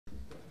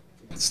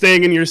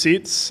staying in your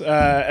seats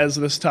as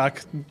this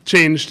talk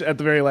changed at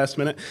the very last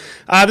minute.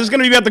 This is going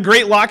to be about the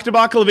Great Lock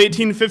Debacle of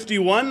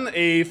 1851,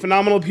 a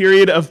phenomenal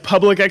period of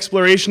public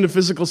exploration of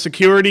physical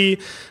security,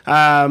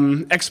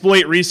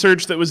 exploit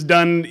research that was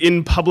done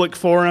in public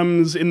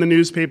forums, in the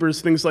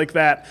newspapers, things like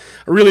that.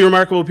 A really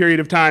remarkable period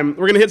of time.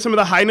 We're going to hit some of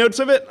the high notes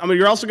of it.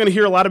 You're also going to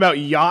hear a lot about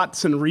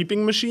yachts and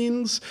reaping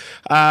machines,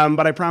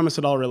 but I promise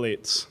it all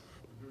relates.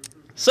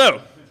 So,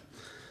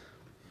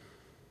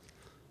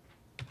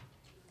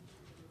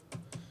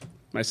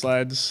 my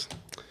slides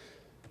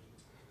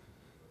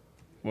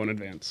won't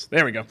advance.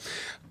 There we go.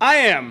 I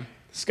am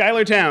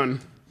Skylar Town.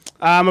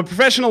 I'm a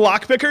professional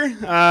lockpicker.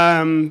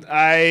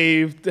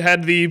 I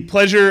had the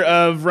pleasure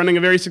of running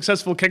a very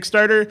successful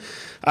Kickstarter.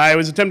 I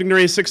was attempting to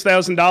raise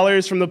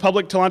 $6,000 from the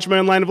public to launch my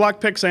own line of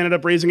lockpicks. I ended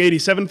up raising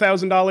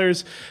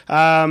 $87,000.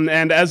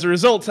 And as a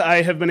result,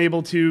 I have been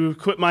able to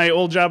quit my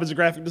old job as a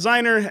graphic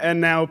designer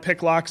and now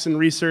pick locks and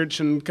research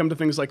and come to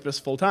things like this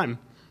full time.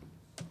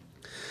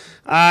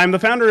 I'm the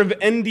founder of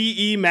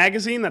NDE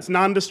Magazine, that's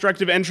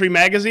Non-Destructive Entry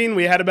Magazine.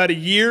 We had about a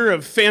year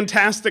of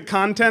fantastic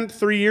content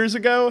 3 years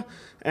ago,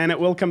 and it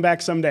will come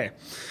back someday.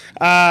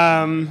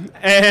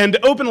 And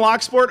Open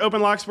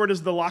Locksport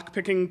is the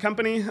lockpicking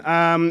company.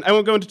 I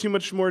won't go into too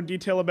much more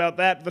detail about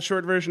that. The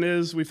short version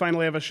is we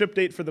finally have a ship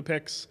date for the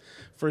picks,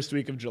 first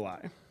week of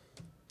July.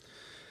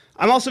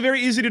 I'm also very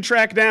easy to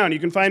track down. You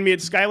can find me at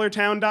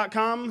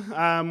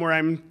skylartown.com, where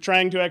I'm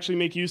trying to actually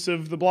make use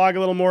of the blog a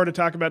little more to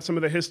talk about some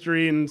of the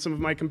history and some of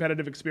my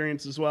competitive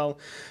experience as well.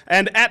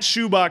 And at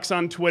Shoebox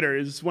on Twitter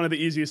is one of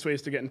the easiest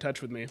ways to get in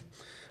touch with me.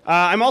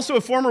 I'm also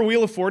a former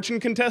Wheel of Fortune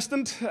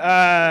contestant.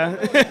 As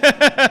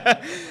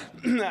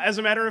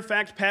a matter of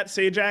fact, Pat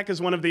Sajak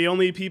is one of the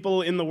only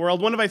people in the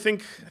world, I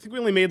think we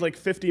only made like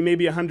 50,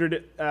 maybe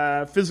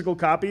 100 physical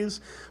copies.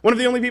 One of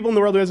the only people in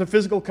the world who has a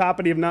physical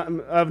copy of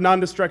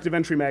Non-Destructive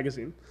Entry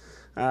Magazine.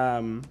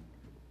 And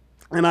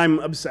I'm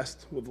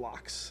obsessed with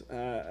locks.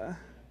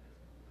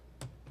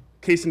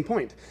 Case in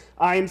point,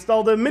 I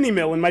installed a mini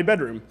mill in my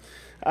bedroom.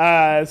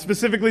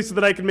 Specifically so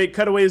that I could make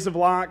cutaways of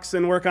locks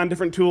and work on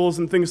different tools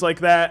and things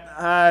like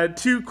that.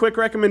 Two quick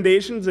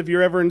recommendations if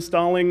you're ever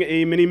installing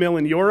a mini mill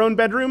in your own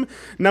bedroom.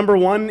 Number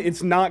one,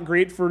 it's not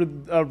great for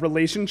a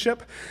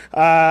relationship.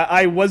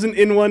 I wasn't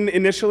in one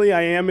initially,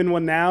 I am in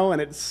one now, and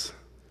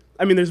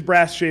there's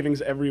brass shavings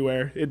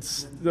everywhere.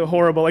 It's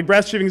horrible. Like,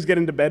 brass shavings get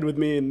into bed with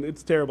me, and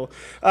it's terrible.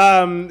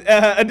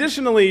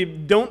 Additionally,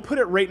 don't put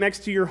it right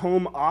next to your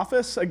home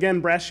office.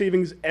 Again, brass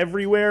shavings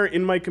everywhere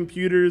in my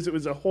computers. It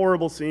was a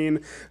horrible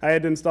scene. I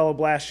had to install a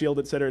blast shield,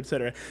 et cetera, et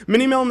cetera.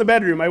 Mini mill in the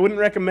bedroom. I wouldn't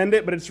recommend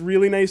it, but it's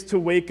really nice to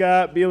wake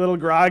up, be a little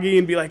groggy,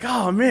 and be like,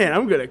 oh man,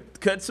 I'm going to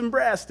cut some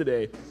brass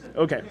today.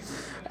 Okay.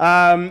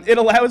 It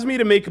allows me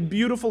to make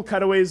beautiful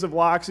cutaways of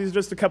locks. These are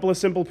just a couple of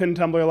simple pin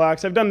tumbler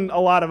locks. I've done a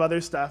lot of other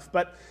stuff,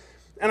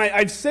 and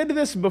I've said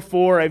this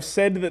before, I've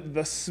said that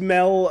the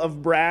smell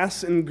of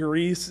brass and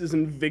grease is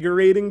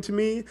invigorating to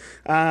me,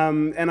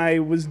 and I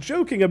was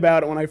joking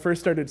about it when I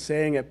first started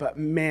saying it, but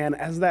man,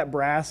 as that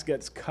brass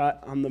gets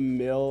cut on the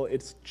mill,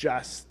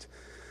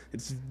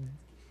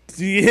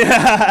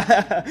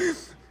 yeah.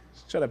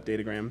 Shut up,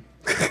 Datagram.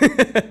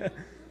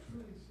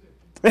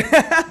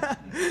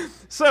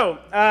 So,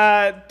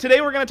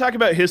 today we're going to talk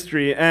about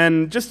history,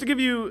 and just to give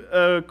you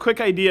a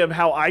quick idea of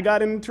how I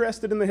got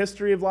interested in the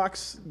history of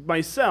locks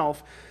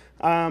myself,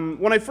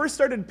 when I first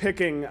started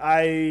picking,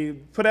 I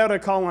put out a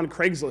call on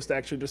Craigslist,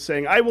 actually, just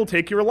saying, I will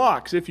take your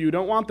locks if you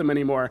don't want them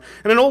anymore.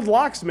 And an old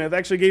locksmith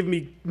actually gave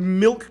me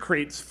milk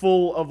crates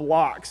full of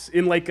locks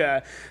in like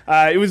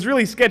it was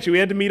really sketchy. We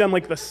had to meet on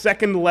like the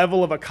second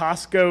level of a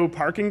Costco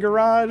parking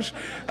garage,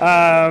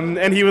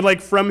 and he would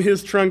like from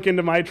his trunk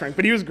into my trunk,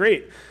 but he was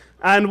great.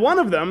 And one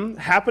of them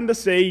happened to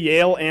say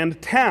Yale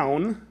and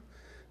Town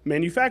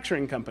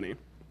Manufacturing Company.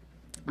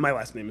 My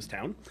last name is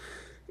Town.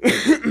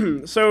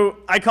 So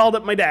I called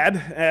up my dad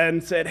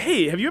and said,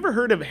 hey, have you ever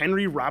heard of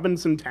Henry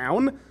Robinson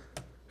Town?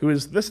 Who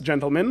is this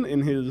gentleman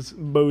in his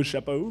beau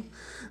chapeau.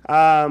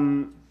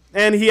 And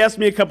he asked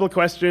me a couple of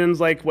questions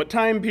like what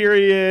time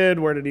period,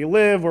 where did he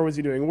live, where was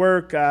he doing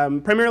work,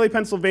 primarily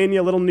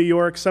Pennsylvania, a little New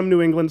York, some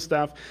New England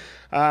stuff.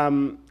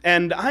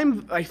 And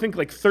I think,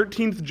 like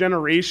 13th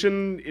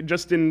generation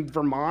just in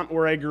Vermont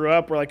where I grew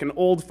up. We're like an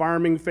old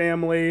farming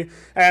family.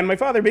 And my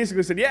father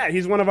basically said, yeah,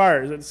 he's one of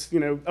ours. It's,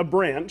 a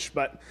branch,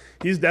 but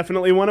he's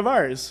definitely one of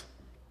ours,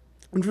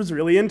 which was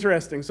really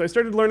interesting. So I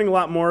started learning a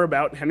lot more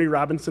about Henry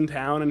Robinson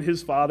Town and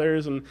his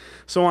fathers and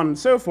so on and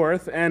so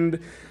forth, and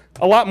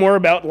a lot more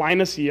about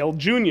Linus Yale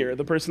Jr.,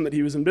 the person that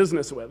he was in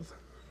business with.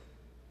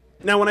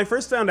 Now, when I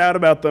first found out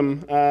about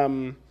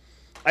them,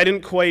 I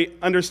didn't quite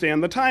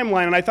understand the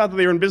timeline, and I thought that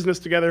they were in business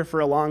together for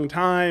a long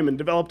time and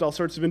developed all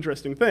sorts of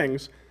interesting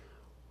things.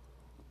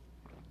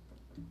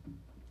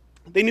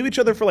 They knew each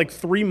other for like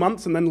 3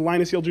 months, and then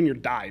Linus Yale Jr.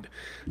 died.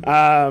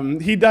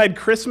 He died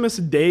Christmas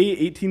Day,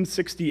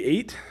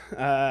 1868,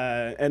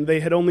 and they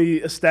had only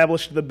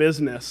established the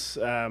business,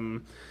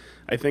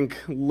 I think,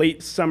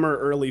 late summer,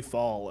 early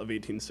fall of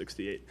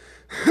 1868.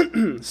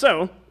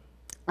 So,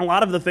 a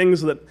lot of the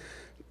things that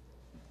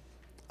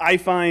I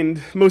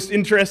find most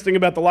interesting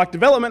about the lock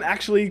development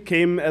actually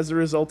came as a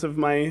result of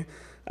my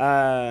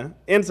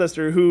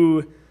ancestor,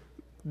 who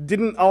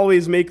didn't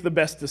always make the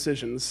best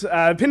decisions.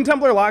 Pin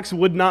tumbler locks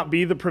would not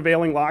be the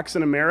prevailing locks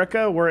in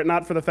America were it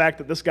not for the fact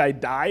that this guy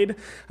died.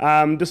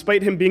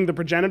 Despite him being the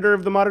progenitor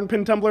of the modern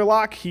pin tumbler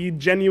lock, he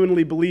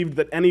genuinely believed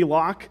that any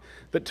lock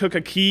that took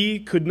a key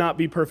could not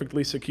be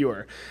perfectly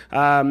secure,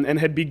 and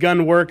had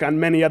begun work on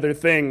many other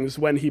things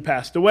when he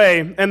passed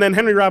away. And then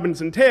Henry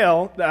Robinson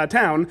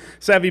Town,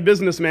 savvy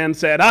businessman,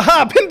 said,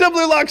 "Aha, pin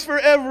tumbler locks for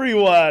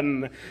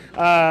everyone!"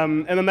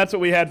 And then that's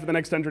what we had for the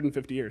next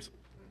 150 years.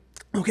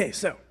 Okay,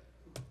 so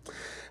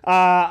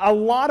a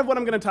lot of what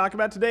I'm going to talk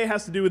about today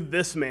has to do with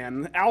this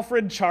man,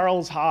 Alfred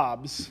Charles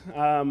Hobbs,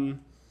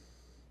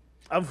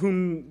 of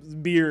whose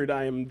beard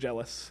I am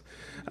jealous.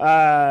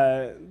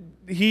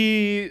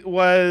 He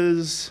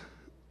was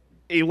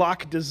a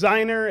lock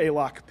designer, a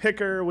lock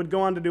picker, would go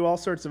on to do all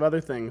sorts of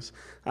other things.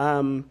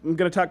 I'm going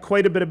to talk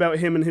quite a bit about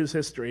him and his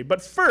history.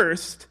 But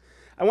first,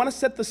 I want to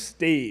set the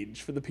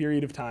stage for the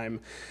period of time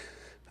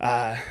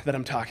that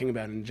I'm talking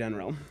about in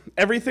general.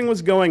 Everything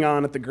was going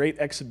on at the Great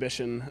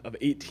Exhibition of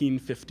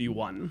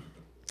 1851.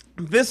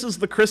 This is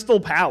the Crystal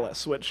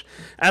Palace, which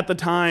at the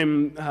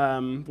time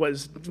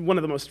was one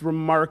of the most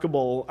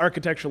remarkable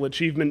architectural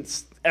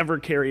achievements ever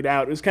carried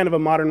out. It was kind of a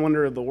modern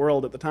wonder of the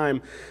world at the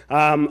time.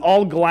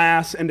 All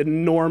glass and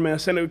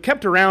enormous, and it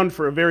kept around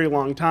for a very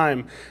long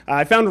time.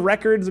 I found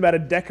records about a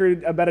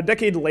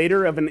decade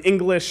later of an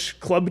English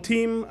club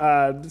team,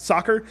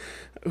 soccer,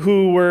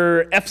 who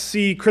were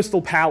FC Crystal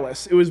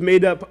Palace. It was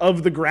made up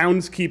of the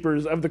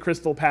groundskeepers of the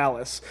Crystal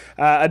Palace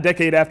a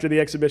decade after the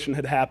exhibition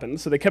had happened.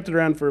 So they kept it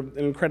around for an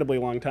incredibly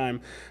long time.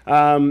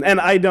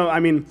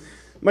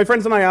 My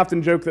friends and I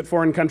often joke that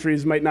foreign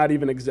countries might not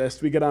even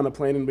exist. We get on a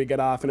plane and we get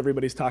off and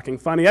everybody's talking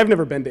funny. I've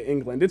never been to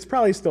England. It's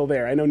probably still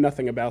there. I know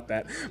nothing about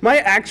that. My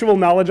actual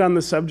knowledge on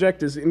the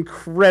subject is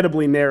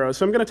incredibly narrow.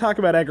 So I'm going to talk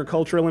about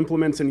agricultural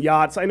implements and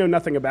yachts. I know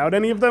nothing about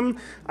any of them.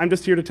 I'm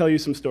just here to tell you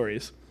some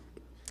stories.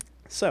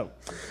 So,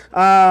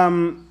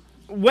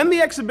 when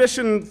the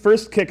exhibition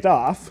first kicked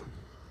off,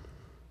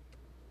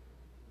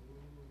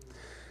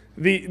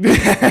 the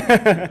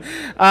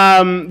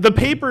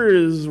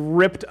papers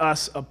ripped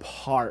us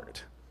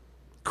apart.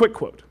 Quick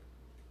quote.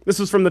 This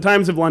is from the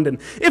Times of London.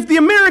 "If the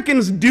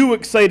Americans do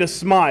excite a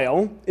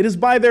smile, it is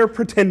by their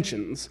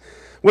pretensions.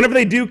 Whenever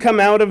they do come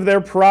out of their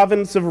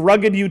province of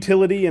rugged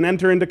utility and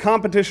enter into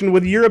competition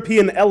with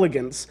European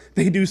elegance,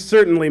 they do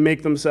certainly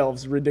make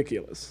themselves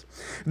ridiculous.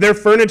 Their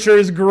furniture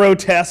is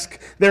grotesque,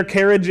 their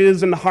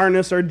carriages and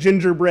harness are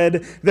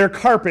gingerbread, their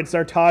carpets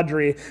are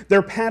tawdry,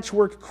 their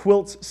patchwork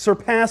quilts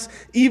surpass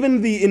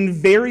even the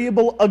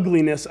invariable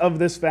ugliness of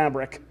this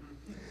fabric.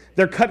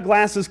 Their cut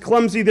glass is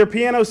clumsy, their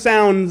piano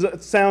sound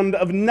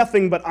of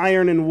nothing but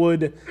iron and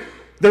wood.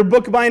 Their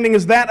bookbinding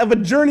is that of a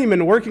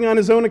journeyman working on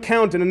his own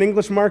account in an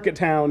English market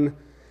town.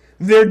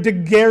 Their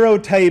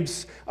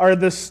daguerreotypes are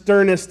the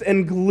sternest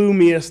and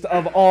gloomiest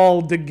of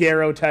all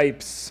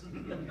daguerreotypes.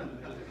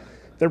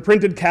 Their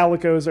printed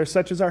calicos are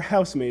such as our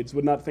housemaids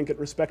would not think it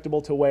respectable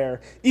to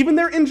wear. Even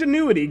their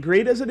ingenuity,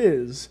 great as it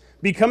is,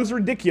 becomes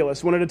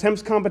ridiculous when it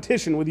attempts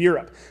competition with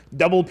Europe.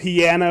 Double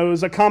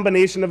pianos, a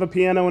combination of a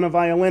piano and a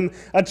violin,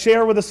 a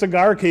chair with a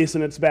cigar case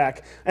in its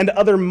back, and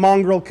other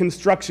mongrel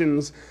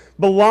constructions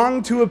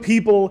belong to a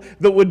people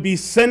that would be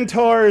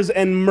centaurs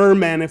and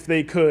mermen if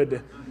they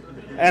could,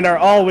 and are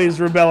always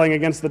rebelling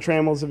against the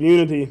trammels of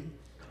unity."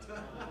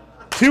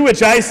 To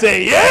which I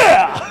say,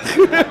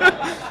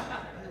 yeah!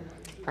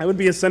 I would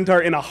be a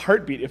centaur in a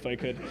heartbeat if I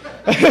could.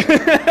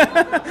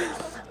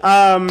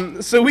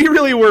 So we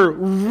really were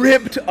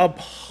ripped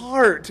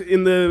apart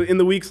in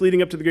the weeks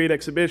leading up to the Great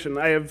Exhibition.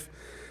 I have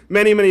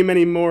many, many,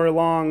 many more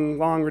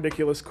long,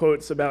 ridiculous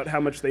quotes about how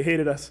much they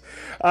hated us.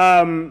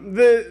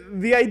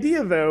 The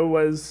idea, though,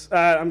 was,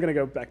 I'm going to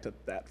go back to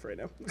that for right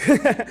now.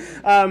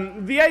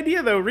 The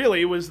idea, though,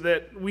 really was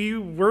that we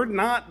were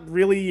not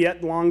really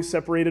yet long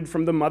separated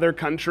from the mother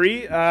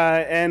country,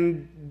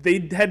 and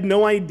they had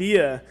no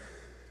idea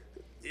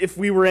if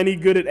we were any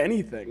good at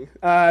anything.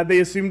 They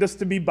assumed us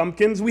to be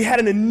bumpkins. We had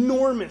an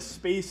enormous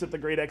space at the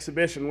Great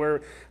Exhibition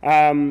where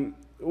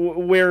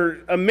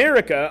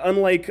America,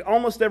 unlike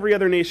almost every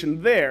other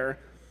nation there,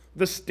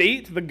 the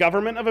state, the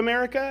government of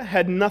America,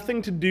 had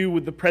nothing to do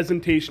with the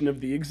presentation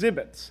of the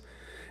exhibits.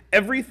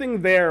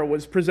 Everything there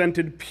was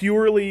presented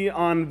purely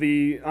on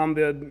the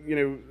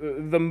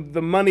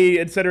money,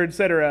 et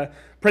cetera,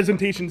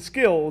 presentation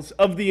skills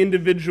of the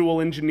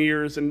individual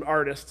engineers and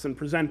artists and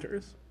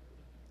presenters.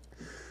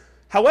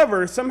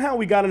 However, somehow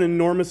we got an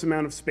enormous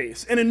amount of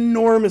space,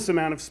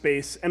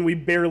 and we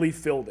barely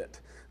filled it.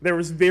 There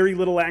was very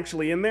little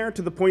actually in there,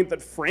 to the point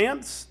that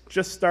France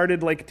just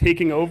started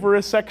taking over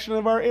a section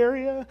of our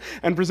area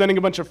and presenting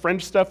a bunch of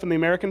French stuff in the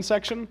American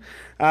section.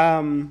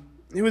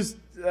 It was.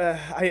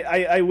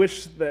 I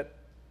wish that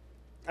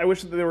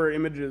there were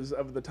images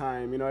of the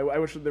time. I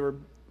wish that there were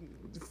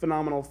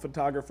phenomenal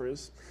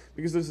photographers,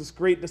 because there's this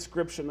great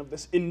description of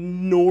this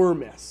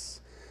enormous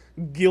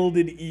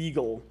gilded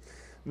eagle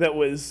that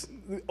was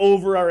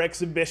over our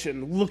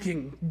exhibition,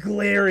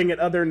 glaring at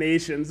other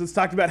nations. It's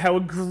talked about how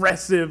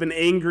aggressive and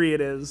angry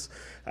it is.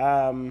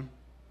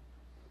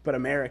 But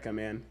America,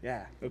 man,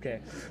 yeah,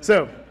 okay.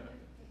 So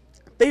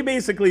they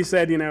basically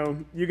said, you know,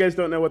 you guys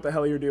don't know what the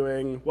hell you're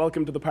doing.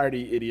 Welcome to the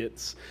party,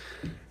 idiots.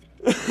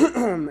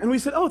 And we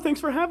said, oh, thanks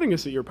for having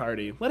us at your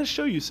party. Let us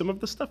show you some of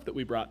the stuff that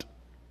we brought.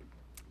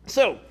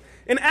 So,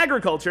 in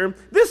agriculture,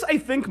 this I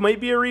think might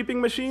be a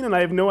reaping machine, and I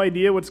have no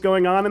idea what's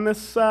going on in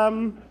this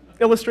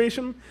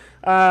illustration.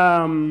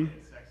 But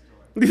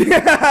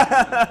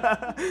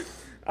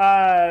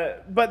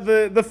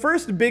the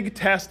first big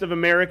test of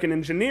American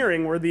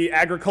engineering were the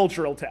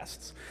agricultural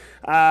tests.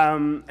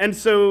 And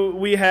so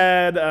we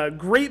had a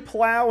great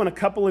plow and a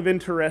couple of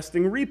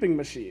interesting reaping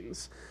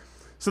machines.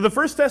 So the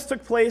first test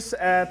took place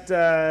at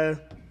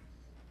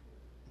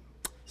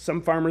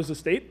some farmer's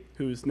estate,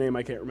 whose name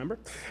I can't remember.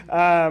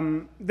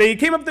 They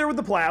came up there with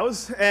the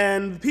plows,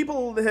 and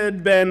people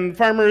had been,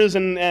 farmers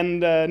and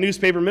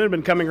newspapermen had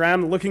been coming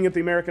around and looking at the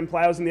American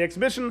plows in the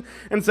exhibition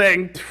and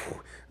saying,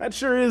 that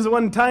sure is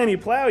one tiny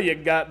plow you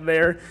got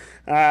there.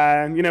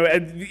 You know,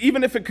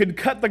 even if it could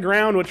cut the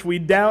ground, which we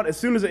doubt, as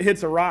soon as it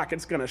hits a rock,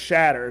 it's going to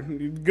shatter.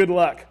 Good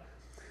luck.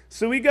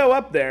 So we go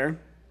up there.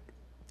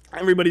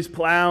 Everybody's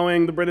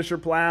plowing. The British are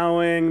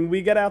plowing.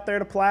 We get out there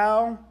to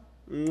plow.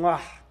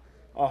 Mwah.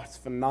 Oh, it's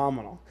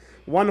phenomenal.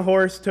 One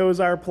horse tows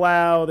our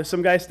plow. There's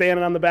some guy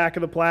standing on the back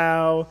of the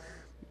plow.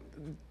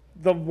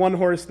 The one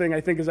horse thing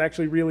I think is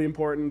actually really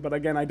important, but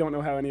again, I don't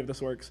know how any of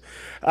this works.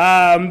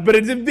 But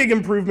it's a big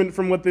improvement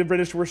from what the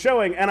British were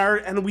showing.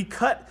 And we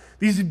cut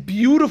these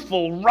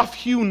beautiful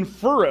rough-hewn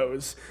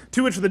furrows,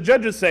 to which the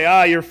judges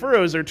say, your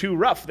furrows are too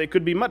rough. They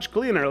could be much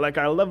cleaner, like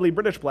our lovely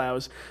British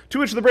plows. To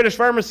which the British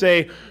farmers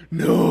say,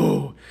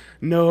 no,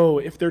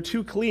 if they're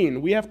too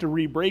clean, we have to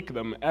re-break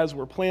them as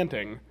we're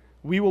planting.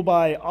 We will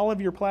buy all of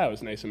your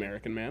plows, nice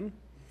American man.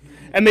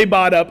 And they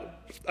bought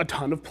up a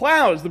ton of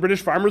plows. The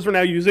British farmers were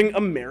now using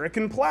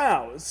American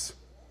plows.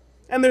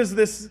 And there's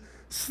this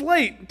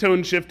slight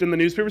tone shift in the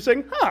newspaper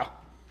saying,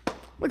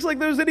 looks like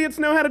those idiots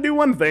know how to do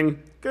one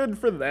thing. Good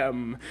for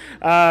them.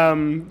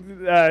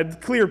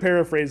 Clear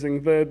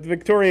paraphrasing, the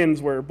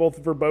Victorians were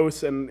both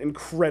verbose and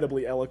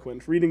incredibly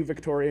eloquent. Reading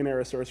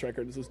Victorian-era source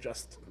records is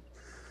just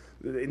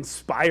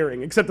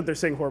inspiring, except that they're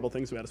saying horrible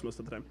things about us most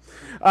of the time.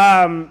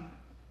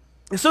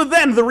 So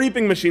then the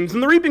reaping machines,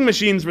 and the reaping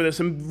machines were this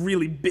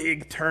really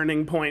big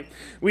turning point.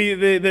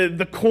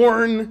 The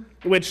corn,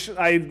 which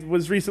I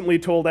was recently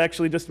told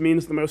actually just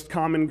means the most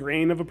common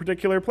grain of a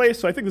particular place,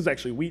 so I think this is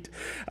actually wheat.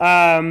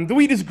 The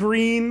wheat is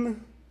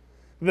green.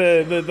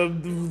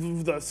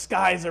 The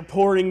skies are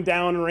pouring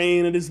down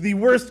rain. It is the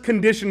worst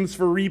conditions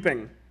for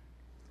reaping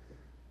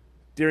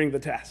during the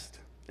test.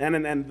 And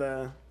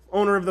the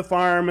owner of the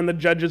farm and the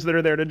judges that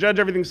are there to judge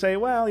everything say,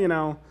 well, you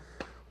know,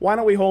 why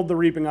don't we hold the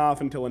reaping off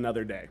until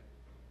another day?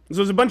 So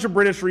there's a bunch of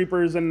British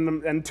reapers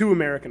and 2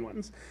 American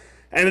ones.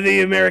 And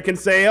the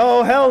Americans say,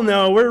 oh, hell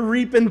no, we're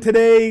reaping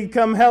today,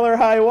 come hell or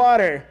high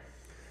water.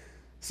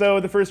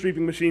 So the first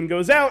reaping machine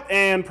goes out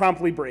and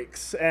promptly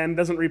breaks and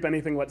doesn't reap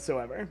anything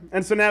whatsoever.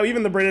 And so now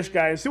even the British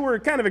guys, who were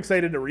kind of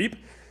excited to reap,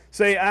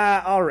 say,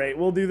 all right,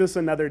 we'll do this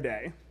another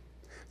day.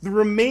 The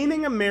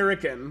remaining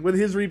American with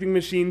his reaping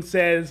machine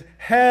says,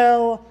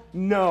 hell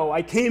no,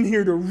 I came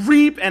here to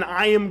reap and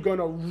I am going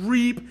to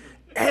reap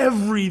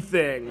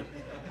everything.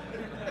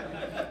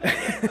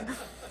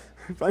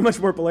 Probably much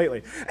more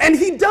politely. And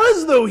he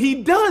does, though.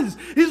 He does.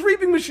 His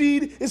reaping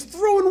machine is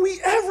throwing wheat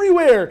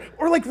everywhere,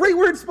 or like right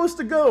where it's supposed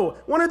to go,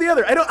 one or the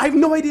other. I have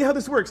no idea how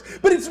this works,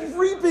 but it's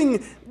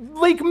reaping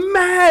like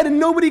mad, and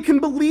nobody can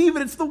believe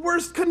it. It's the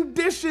worst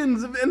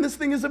conditions, and this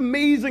thing is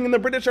amazing, and the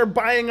British are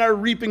buying our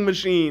reaping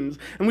machines,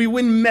 and we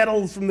win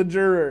medals from the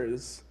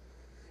jurors.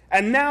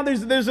 And now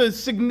there's a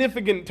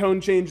significant tone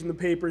change in the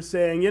paper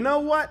saying, you know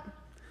what?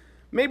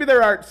 Maybe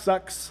their art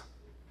sucks.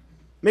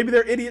 Maybe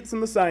they're idiots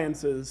in the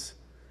sciences.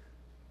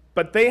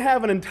 But they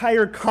have an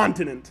entire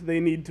continent they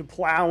need to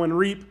plow and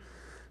reap,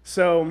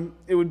 so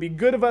it would be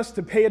good of us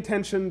to pay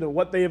attention to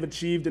what they have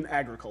achieved in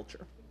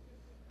agriculture.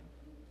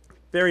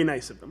 Very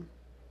nice of them.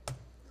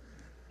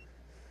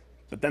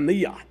 But then the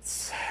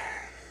yachts.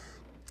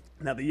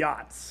 Now the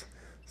yachts.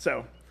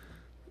 So,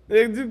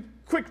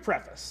 quick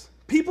preface.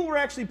 People were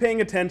actually paying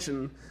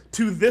attention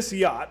to this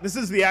yacht. This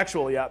is the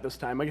actual yacht this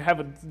time. I have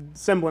a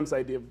semblance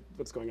idea of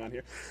what's going on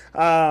here.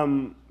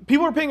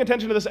 People were paying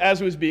attention to this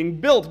as it was being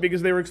built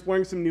because they were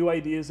exploring some new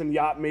ideas in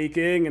yacht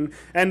making,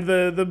 and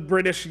the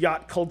British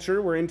yacht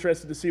culture were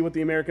interested to see what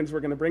the Americans were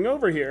going to bring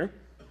over here.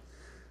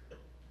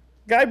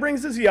 Guy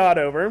brings his yacht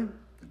over,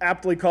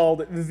 aptly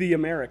called the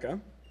America,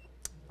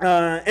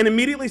 and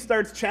immediately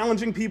starts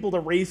challenging people to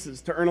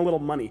races to earn a little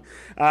money.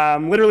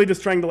 Literally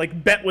just trying to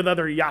like bet with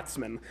other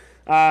yachtsmen.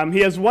 He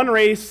has one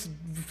race,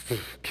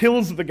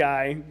 kills the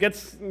guy,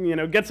 gets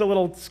a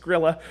little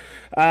Skrilla,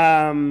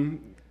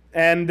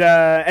 and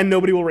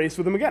nobody will race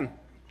with him again.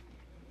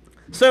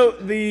 So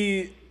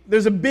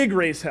there's a big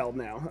race held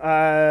now.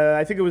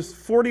 I think it was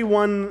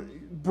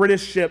 41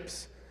 British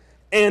ships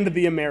and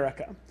the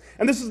America.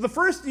 And this is the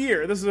first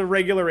year, this is a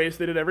regular race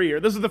they did every year,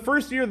 this is the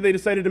first year that they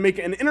decided to make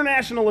an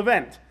international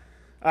event.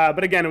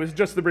 But again, it was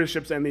just the British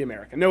ships and the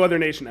America. No other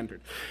nation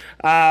entered.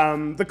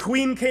 The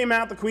Queen came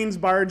out. The Queen's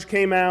barge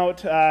came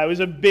out. It was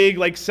a big,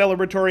 like,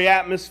 celebratory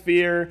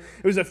atmosphere.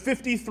 It was a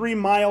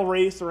 53-mile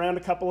race around a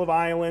couple of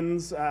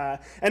islands.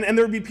 And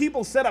there would be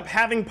people set up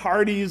having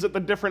parties at the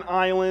different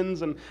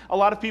islands, and a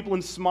lot of people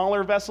in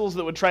smaller vessels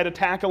that would try to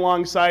tack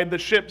alongside the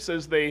ships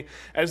as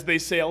they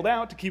sailed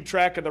out to keep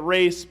track of the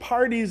race.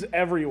 Parties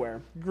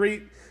everywhere.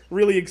 Great,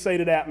 really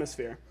excited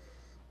atmosphere.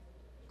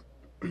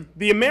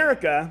 The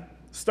America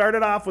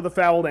started off with a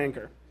fouled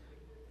anchor.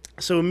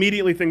 So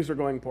immediately things were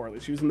going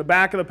poorly. She was in the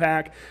back of the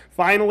pack,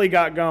 finally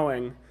got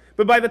going.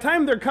 But by the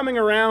time they're coming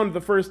around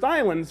the first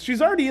islands,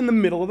 she's already in the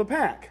middle of the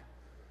pack.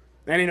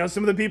 And, you know,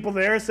 some of the people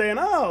there are saying,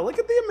 oh, look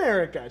at the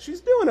America.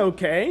 She's doing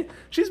okay.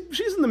 She's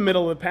in the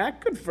middle of the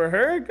pack. Good for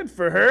her. Good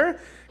for her.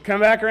 Come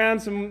back around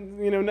some,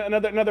 you know,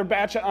 another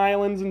batch of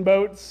islands and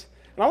boats.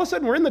 And all of a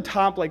sudden, we're in the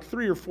top, like,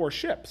 3 or 4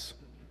 ships.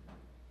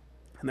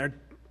 And they're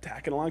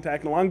tacking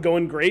along,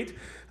 going great.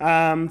 3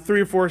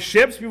 or 4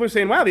 ships. People are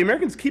saying, wow, the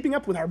Americans keeping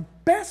up with our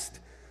best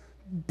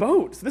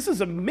boats. This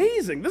is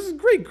amazing. This is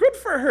great. Good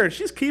for her.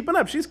 She's keeping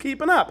up. She's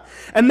keeping up.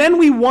 And then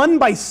we won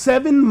by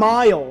 7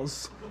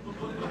 miles.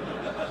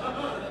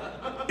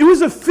 It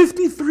was a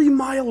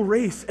 53-mile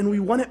race, and we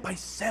won it by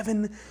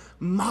 7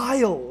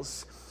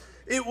 miles.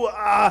 It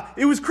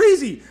was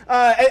crazy.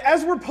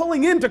 As we're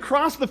pulling in to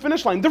cross the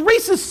finish line, the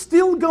race is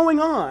still going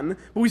on,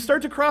 but we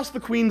start to cross the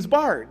Queen's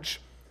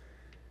barge.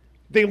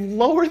 They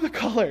lower the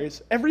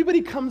colors.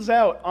 Everybody comes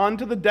out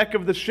onto the deck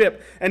of the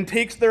ship and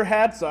takes their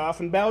hats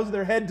off and bows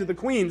their head to the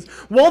Queen's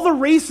while the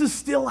race is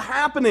still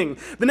happening.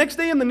 The next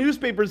day in the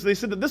newspapers, they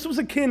said that this was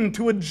akin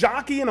to a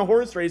jockey in a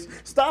horse race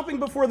stopping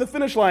before the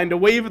finish line to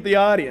wave at the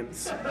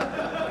audience.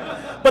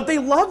 But they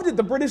loved it.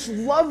 The British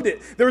loved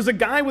it. There was a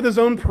guy with his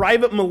own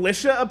private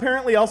militia,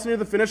 apparently, also near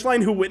the finish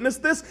line, who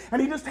witnessed this,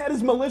 and he just had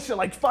his militia,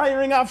 like,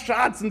 firing off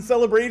shots in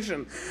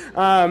celebration.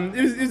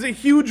 It was a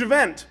huge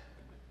event.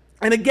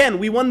 And again,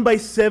 we won by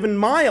 7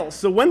 miles.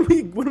 So when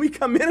we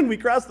come in and we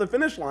cross the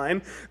finish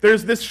line,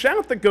 there's this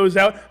shout that goes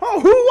out, oh,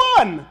 who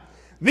won?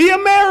 The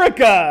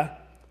America.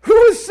 Who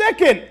was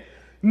second?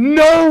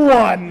 No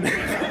one.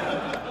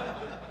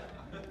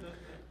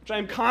 Which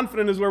I'm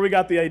confident is where we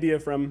got the idea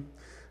from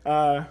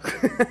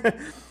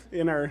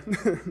in our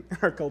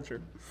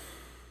culture.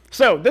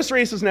 So this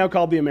race is now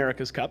called the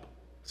America's Cup.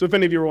 So if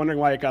any of you were wondering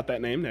why it got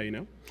that name, now you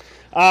know.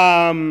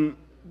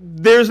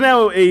 There's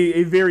now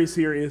a very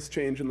serious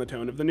change in the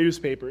tone of the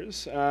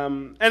newspapers.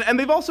 And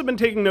they've also been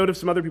taking note of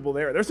some other people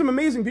there. There's some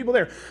amazing people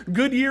there.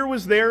 Goodyear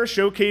was there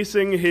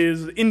showcasing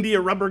his India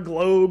rubber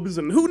globes,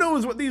 and who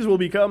knows what these will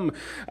become.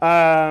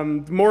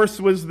 Morse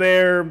was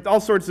there. All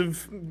sorts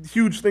of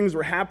huge things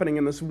were happening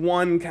in this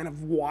one kind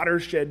of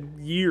watershed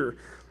year.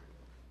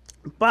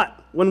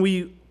 But when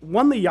we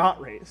won the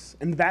yacht race,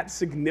 and that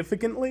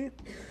significantly,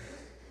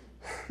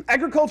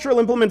 agricultural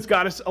implements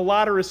got us a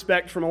lot of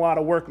respect from a lot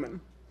of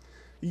workmen.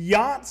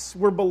 Yachts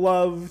were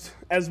beloved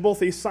as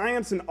both a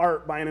science and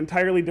art by an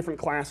entirely different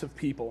class of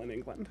people in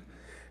England.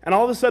 And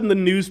all of a sudden the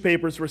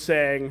newspapers were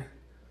saying,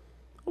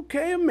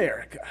 okay,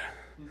 America,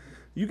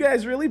 you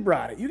guys really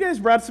brought it. You guys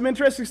brought some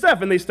interesting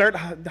stuff. And they start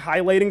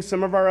highlighting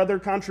some of our other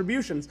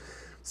contributions.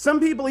 Some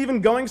people even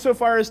going so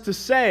far as to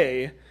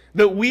say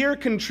that we are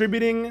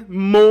contributing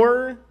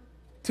more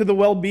to the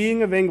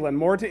well-being of England,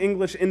 more to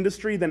English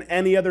industry than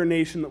any other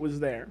nation that was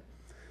there.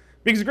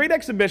 Because great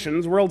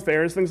exhibitions, world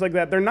fairs, things like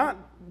that, they're not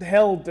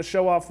held to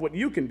show off what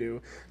you can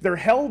do. They're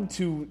held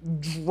to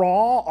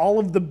draw all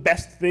of the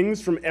best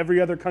things from every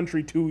other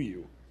country to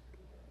you.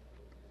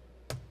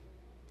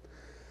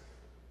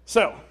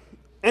 So,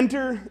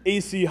 enter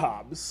A.C.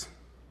 Hobbs.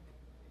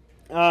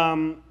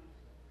 A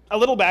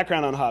little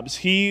background on Hobbs.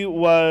 He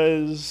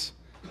was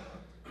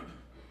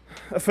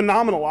a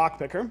phenomenal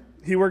lockpicker.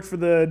 He worked for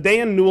the Day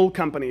and Newell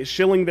company,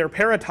 shilling their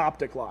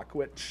paratoptic lock,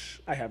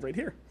 which I have right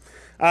here.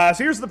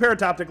 So here's the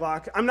paratoptic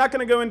lock. I'm not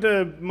going to go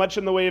into much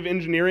in the way of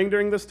engineering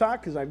during this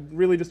talk, because I'm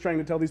really just trying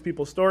to tell these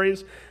people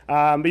stories.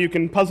 But you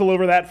can puzzle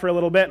over that for a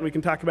little bit, and we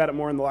can talk about it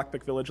more in the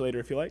Lockpick Village later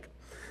if you like.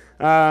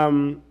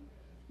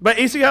 But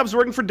A.C. Hobbs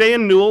working for Day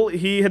and Newell.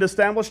 He had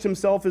established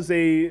himself as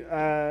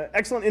a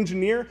excellent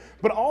engineer,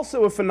 but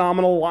also a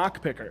phenomenal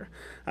lockpicker.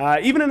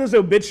 Even in his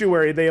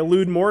obituary, they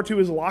allude more to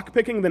his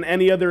lockpicking than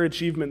any other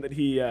achievement that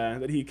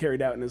he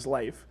carried out in his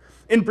life.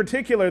 In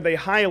particular, they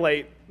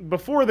highlight,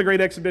 before the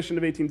Great Exhibition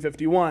of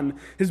 1851,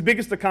 his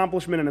biggest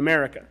accomplishment in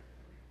America.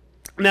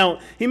 Now,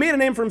 he made a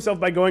name for himself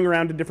by going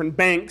around to different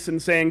banks and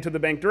saying to the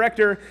bank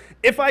director,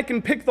 if I can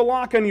pick the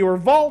lock on your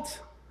vault,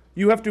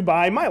 you have to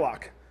buy my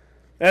lock.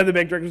 And the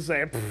bank director would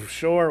say,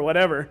 sure,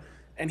 whatever.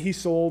 And he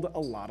sold a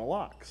lot of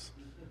locks.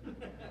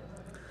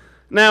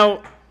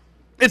 Now,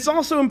 it's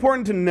also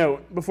important to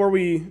note, before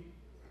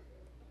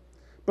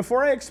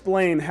I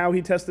explain how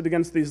he tested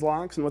against these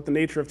locks and what the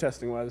nature of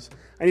testing was,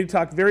 I need to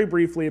talk very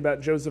briefly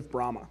about Joseph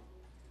Bramah.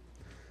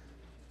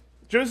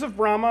 Joseph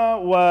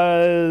Bramah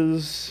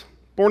was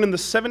born in the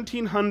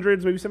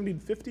 1700s, maybe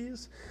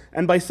 1750s,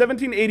 and by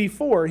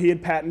 1784 he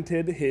had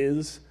patented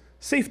his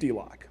safety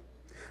lock.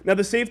 Now,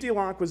 the safety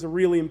lock was a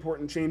really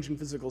important change in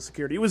physical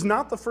security. It was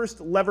not the first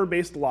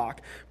lever-based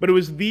lock, but it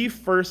was the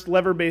first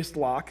lever-based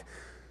lock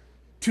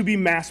to be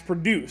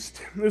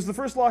mass-produced. It was the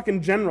first lock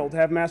in general to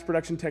have mass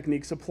production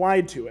techniques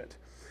applied to it.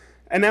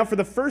 And now for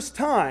the first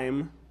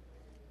time,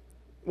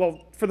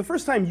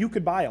 you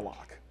could buy a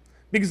lock.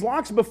 Because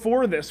locks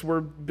before this were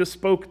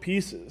bespoke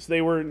pieces.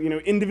 They were,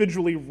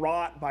 individually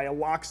wrought by a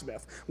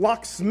locksmith.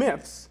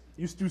 Locksmiths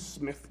used to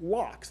smith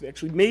locks. They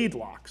actually made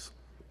locks.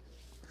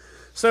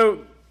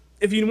 So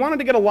if you wanted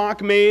to get a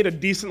lock made, a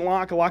decent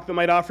lock, a lock that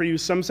might offer you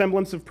some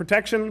semblance of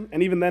protection,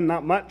 and even then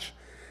not much,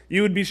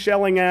 you would be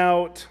shelling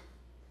out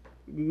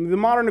the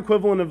modern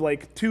equivalent of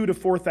like 2,000 to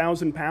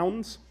 4,000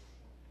 pounds.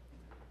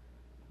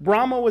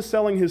 Brahma was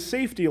selling his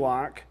safety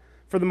lock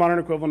for the modern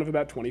equivalent of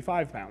about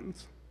 25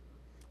 pounds.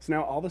 So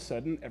now all of a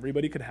sudden,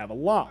 everybody could have a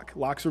lock.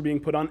 Locks were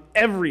being put on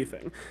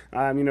everything.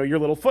 Your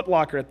little foot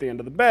locker at the end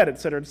of the bed, et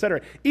cetera, et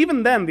cetera.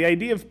 Even then, the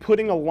idea of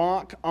putting a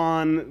lock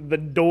on the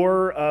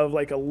door of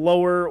like a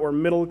lower or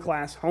middle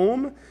class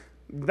home,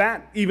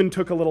 that even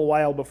took a little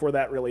while before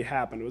that really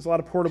happened. It was a lot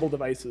of portable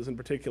devices in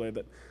particular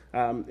that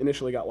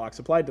initially got locks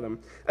applied to them.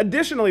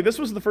 Additionally, this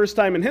was the first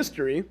time in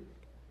history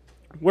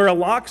where a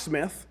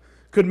locksmith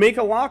could make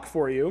a lock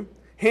for you,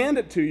 hand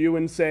it to you,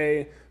 and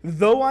say,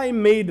 though I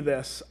made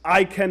this,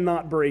 I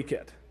cannot break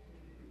it.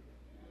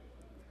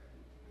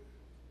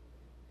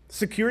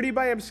 Security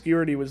by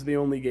obscurity was the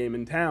only game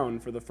in town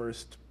for the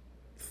first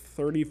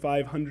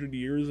 3,500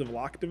 years of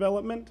lock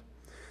development.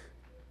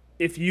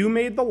 If you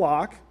made the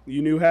lock,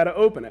 you knew how to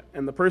open it,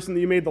 and the person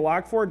that you made the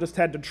lock for just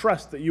had to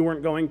trust that you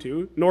weren't going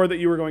to, nor that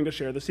you were going to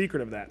share the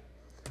secret of that.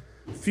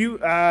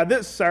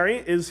 This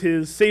is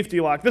his safety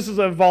lock. This is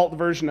a vault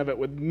version of it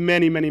with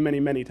many, many, many,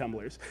 many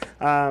tumblers.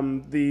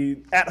 The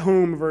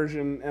at-home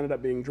version ended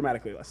up being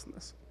dramatically less than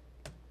this.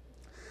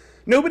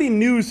 Nobody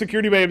knew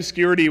security by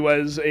obscurity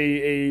was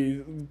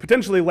a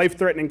potentially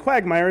life-threatening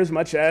quagmire as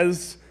much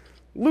as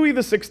Louis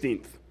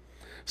XVI.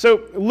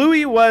 So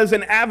Louis was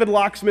an avid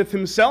locksmith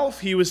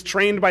himself. He was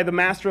trained by the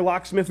master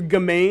locksmith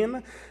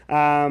Gamain.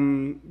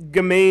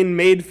 Gamain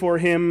made for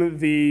him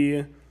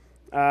the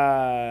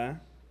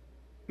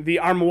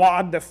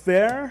armoire de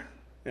fer.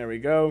 There we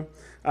go.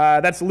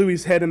 That's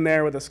Louis's head in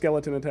there with a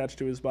skeleton attached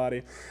to his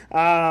body.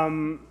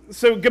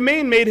 So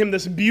Gamain made him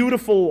this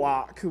beautiful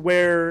lock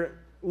where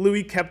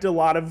Louis kept a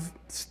lot of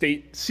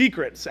state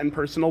secrets and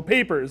personal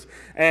papers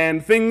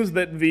and things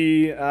that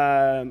the,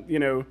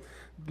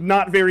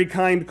 not very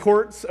kind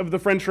courts of the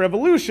French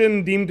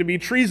Revolution deemed to be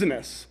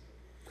treasonous.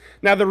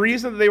 Now, the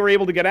reason that they were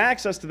able to get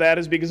access to that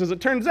is because, as it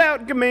turns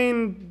out,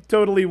 Gamain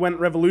totally went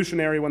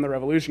revolutionary when the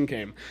revolution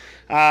came,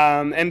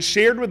 and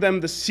shared with them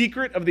the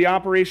secret of the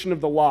operation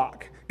of the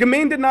lock.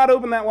 Gamain did not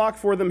open that lock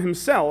for them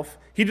himself.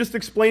 He just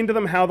explained to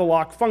them how the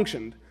lock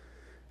functioned.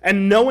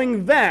 And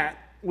knowing that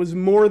was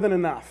more than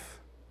enough.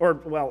 Or,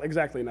 well,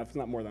 exactly enough. It's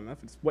not more than enough.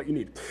 It's what you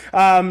need.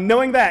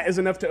 Knowing that is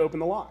enough to open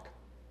the lock.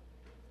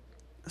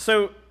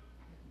 So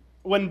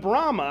when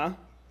Brahma...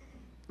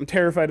 I'm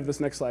terrified of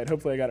this next slide.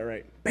 Hopefully I got it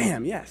right.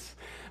 Bam, yes.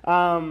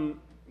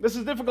 This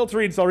is difficult to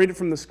read, so I'll read it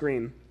from the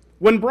screen.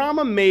 When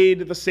Brahma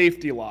made the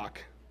safety lock,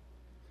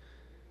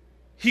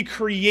 he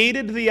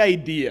created the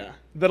idea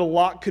that a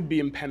lock could be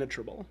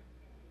impenetrable.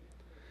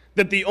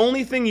 That the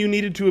only thing you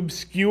needed to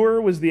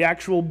obscure was the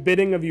actual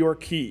bitting of your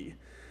key.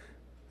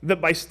 That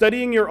by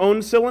studying your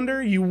own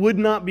cylinder, you would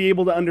not be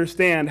able to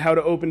understand how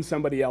to open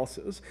somebody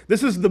else's.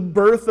 This is the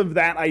birth of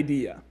that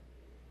idea.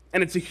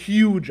 And it's a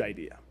huge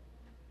idea.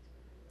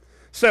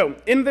 So,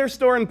 in their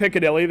store in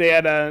Piccadilly, they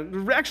had a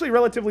actually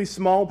relatively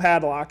small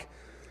padlock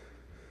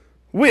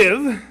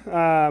with,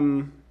 I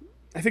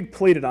think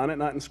plated on it,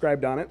 not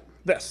inscribed on it,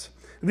 this.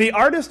 The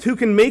artist who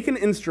can make an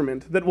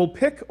instrument that will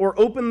pick or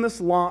open this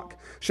lock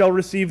shall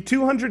receive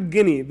 200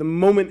 guinea the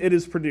moment it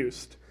is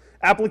produced.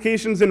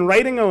 Applications in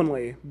writing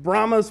only.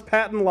 Brahma's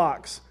patent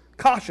locks.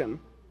 Caution.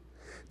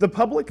 The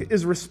public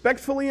is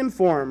respectfully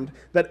informed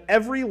that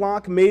every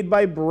lock made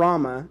by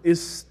Brahma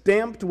is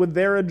stamped with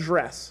their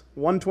address,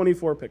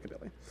 124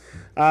 Piccadilly.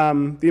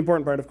 The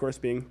important part, of course,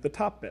 being the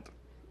top bit.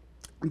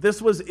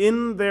 This was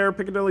in their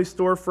Piccadilly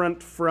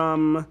storefront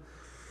from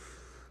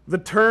the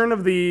turn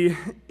of the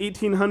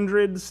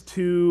 1800s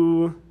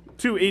to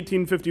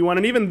 1851,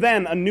 and even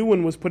then, a new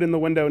one was put in the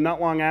window not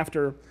long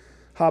after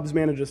Hobbes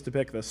manages to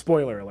pick this.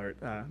 Spoiler alert.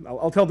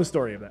 I'll tell the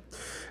story of that.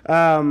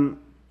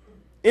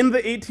 In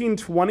the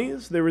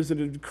 1820s, there was an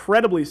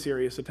incredibly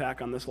serious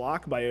attack on this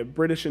lock by a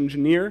British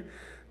engineer.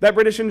 That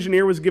British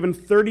engineer was given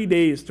 30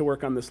 days to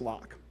work on this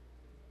lock.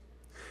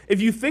 If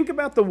you think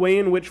about the way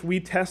in which we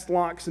test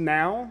locks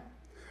now,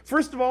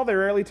 first of all, they're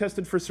rarely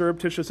tested for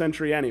surreptitious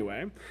entry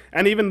anyway.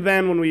 And even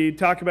then, when we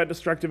talk about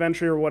destructive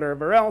entry or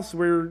whatever else,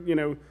 we're,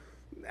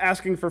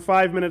 asking for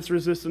 5 minutes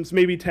resistance,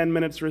 maybe 10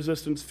 minutes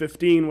resistance,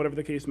 15, whatever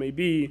the case may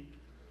be.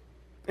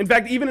 In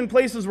fact, even in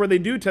places where they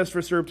do test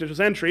for surreptitious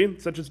entry,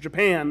 such as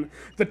Japan,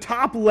 the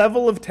top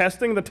level of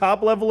testing, the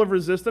top level of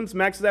resistance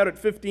maxes out at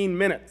 15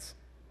 minutes.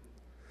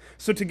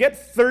 So to get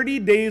 30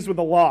 days with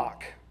a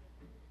lock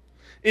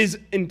is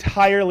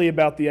entirely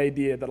about the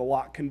idea that a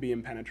lock can be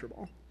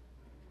impenetrable.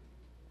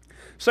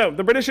 So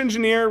the British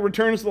engineer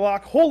returns the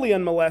lock wholly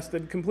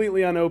unmolested,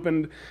 completely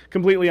unopened,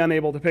 completely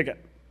unable to pick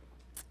it.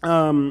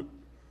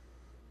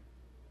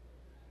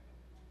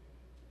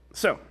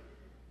 So,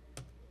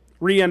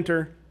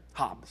 re-enter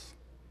Hobbes.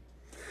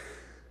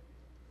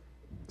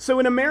 So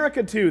in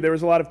America, too, there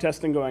was a lot of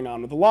testing going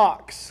on with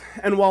locks.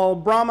 And while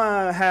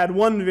Bramah had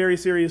one very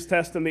serious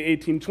test in the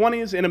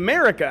 1820s, in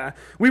America,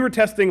 we were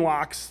testing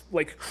locks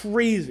like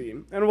crazy.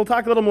 And we'll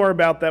talk a little more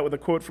about that with a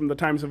quote from the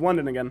Times of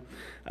London again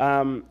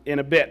in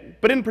a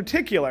bit. But in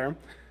particular,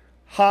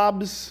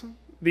 Hobbes,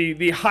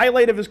 the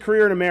highlight of his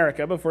career in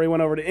America before he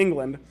went over to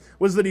England,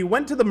 was that he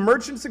went to the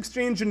Merchants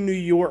Exchange in New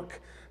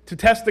York to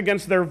test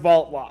against their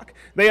vault lock.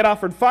 They had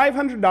offered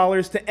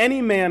 $500 to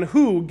any man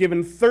who,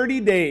 given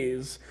 30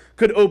 days,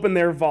 could open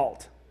their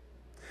vault.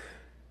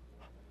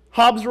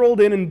 Hobbes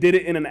rolled in and did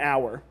it in an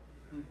hour.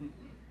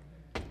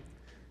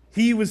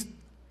 He was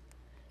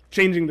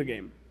changing the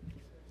game.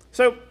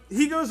 So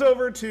he goes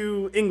over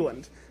to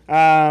England.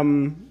 Let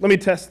me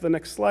test the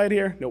next slide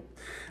here. Nope.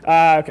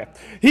 Okay.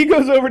 He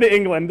goes over to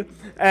England,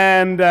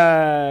 and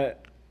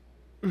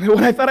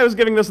when I thought I was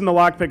giving this in the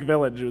Lockpick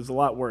Village, it was a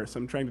lot worse.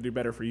 I'm trying to do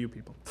better for you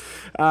people.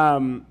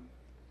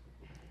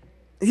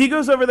 He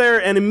goes over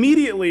there and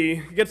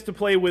immediately gets to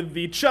play with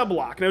the Chubb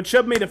lock. Now,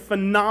 Chubb made a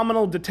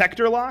phenomenal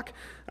detector lock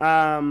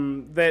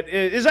that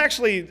is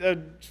actually a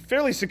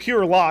fairly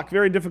secure lock,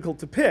 very difficult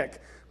to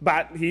pick.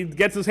 But he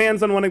gets his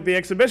hands on one at the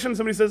exhibition.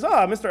 Somebody says,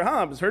 Mr.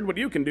 Hobbes, heard what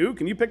you can do.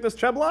 Can you pick this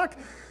Chubb lock?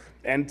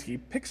 And he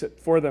picks it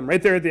for them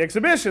right there at the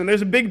exhibition.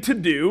 There's a big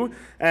to-do,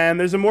 and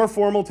there's a more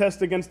formal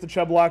test against the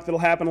Chubb lock that'll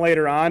happen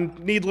later on.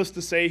 Needless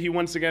to say, he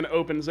once again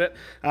opens it.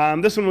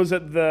 This one was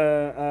at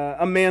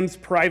a man's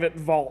private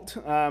vault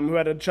who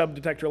had a Chubb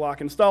detector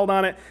lock installed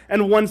on it,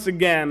 and once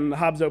again,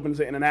 Hobbes opens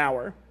it in an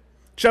hour.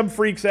 Chubb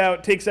freaks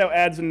out, takes out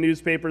ads in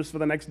newspapers for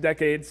the next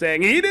decade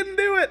saying, he didn't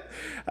do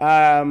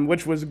it,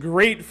 which was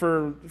great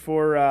for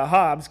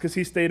Hobbes because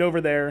he stayed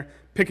over there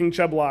picking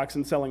Chubb locks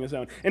and selling his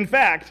own. In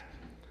fact,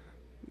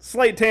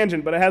 slight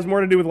tangent, but it has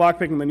more to do with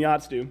lockpicking than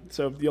yachts do,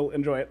 so you'll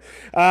enjoy it.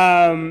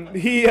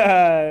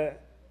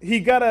 He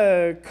got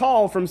a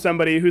call from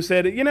somebody who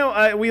said,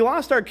 we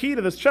lost our key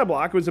to this Chubb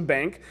lock. It was a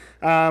bank.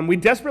 We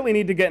desperately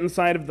need to get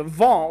inside of the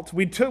vault.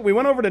 We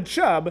went over to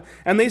Chubb,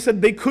 and they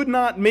said they could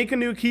not make a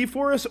new key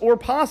for us or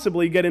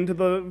possibly get into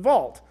the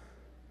vault.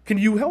 Can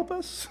you help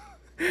us?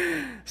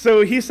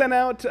 So he sent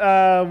out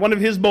one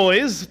of his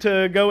boys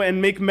to go and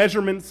make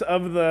measurements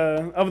of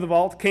the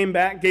vault, came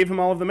back, gave him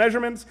all of the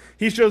measurements.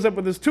 He shows up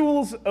with his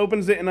tools,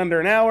 opens it in under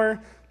an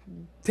hour,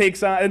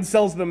 takes on and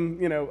sells them,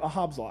 a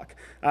Hobbes lock,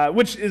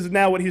 which is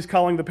now what he's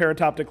calling the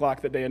paratoptic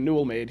lock that Day and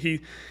Newell made.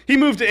 He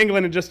moved to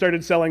England and just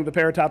started selling the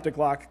paratoptic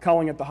lock,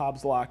 calling it the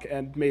Hobbes lock,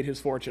 and made his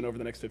fortune over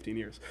the next 15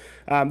 years.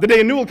 The Day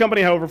and Newell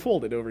company, however,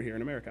 folded over here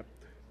in America.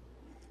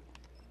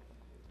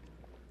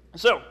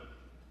 So,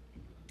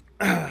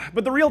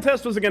 but the real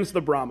test was against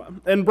the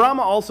Bramah, and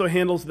Bramah also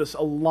handles this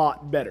a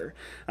lot better.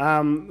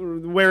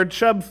 Where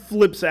Chubb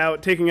flips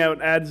out, taking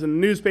out ads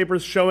in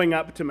newspapers, showing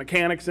up to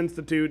mechanics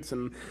institutes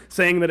and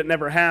saying that it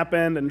never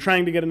happened and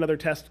trying to get another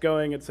test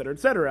going, etc.,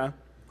 etc.,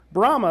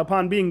 Bramah,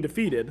 upon being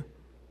defeated,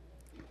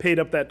 paid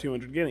up that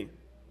 200 guinea.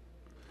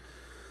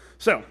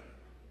 So,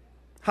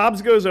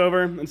 Hobbes goes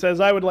over and says,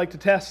 I would like to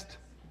test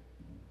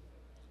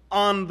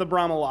on the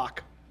Bramah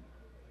lock,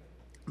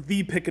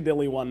 the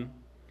Piccadilly one.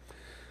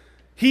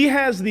 He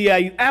has the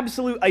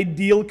absolute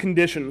ideal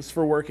conditions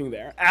for working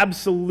there.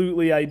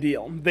 Absolutely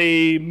ideal.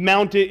 They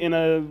mount it in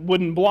a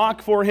wooden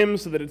block for him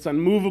so that it's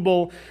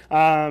unmovable.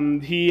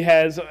 He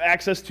has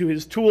access to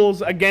his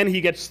tools. Again,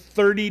 he gets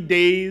 30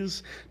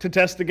 days to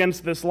test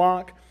against this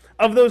lock.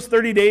 Of those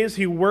 30 days,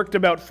 he worked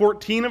about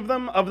 14 of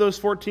them. Of those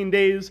 14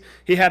 days,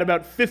 he had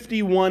about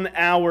 51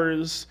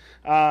 hours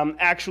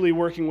actually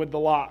working with the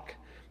lock.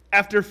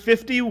 After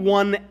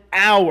 51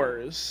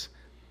 hours,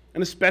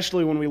 and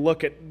especially when we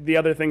look at the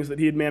other things that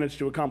he had managed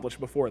to accomplish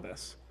before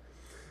this,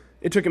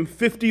 it took him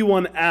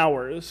 51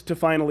 hours to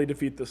finally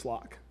defeat this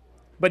lock.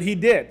 But he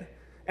did.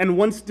 And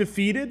once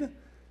defeated,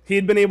 he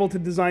had been able to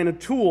design a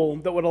tool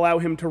that would allow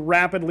him to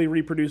rapidly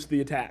reproduce the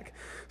attack.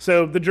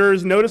 So the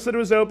jurors noticed that it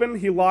was open.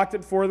 He locked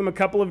it for them. A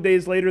couple of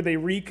days later, they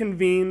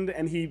reconvened,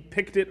 and he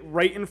picked it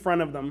right in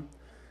front of them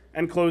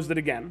and closed it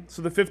again.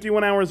 So the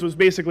 51 hours was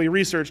basically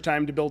research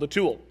time to build a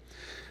tool.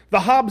 The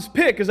Hobbes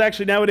pick is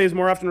actually nowadays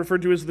more often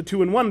referred to as the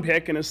 2-in-1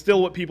 pick and is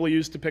still what people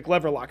use to pick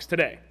lever locks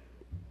today.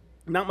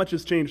 Not much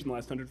has changed in the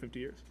last 150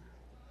 years.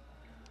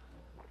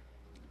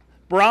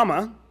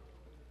 Bramah,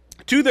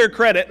 to their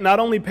credit, not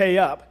only pay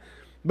up,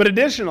 but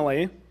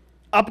additionally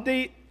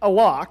update a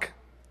lock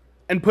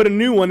and put a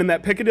new one in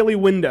that Piccadilly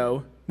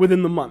window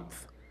within the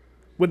month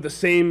with the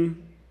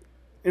same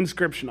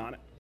inscription on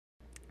it.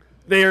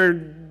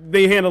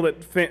 They handled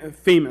it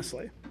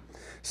famously.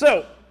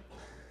 So,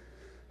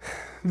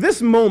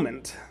 this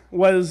moment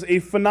was a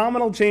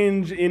phenomenal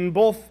change in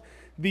both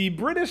the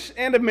British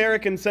and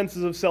American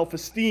senses of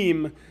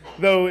self-esteem,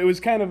 though it was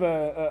kind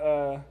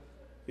of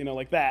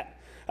like that.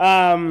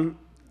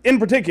 In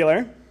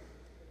particular,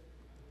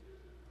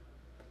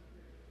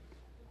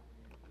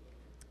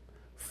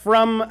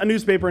 from a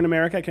newspaper in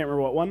America, I can't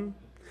remember what one.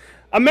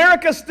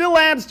 America still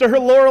adds to her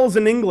laurels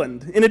in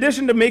England. In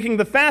addition to making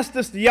the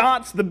fastest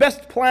yachts, the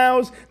best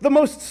plows, the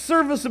most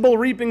serviceable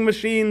reaping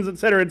machines,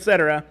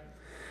 etc.,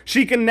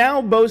 she can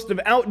now boast of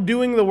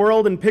outdoing the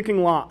world in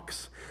picking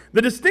locks.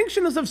 The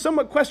distinction is of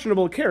somewhat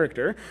questionable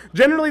character.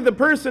 Generally, the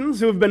persons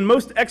who have been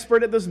most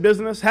expert at this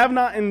business have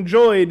not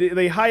enjoyed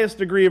the highest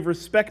degree of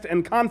respect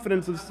and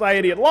confidence in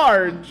society at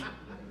large.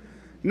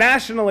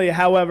 Nationally,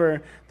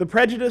 however, the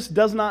prejudice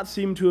does not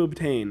seem to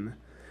obtain.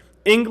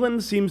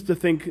 England seems to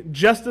think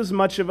just as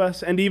much of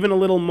us, and even a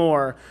little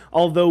more,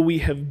 although we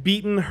have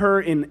beaten her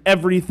in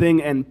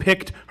everything and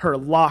picked her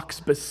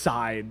locks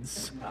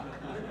besides.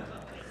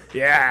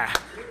 Yeah.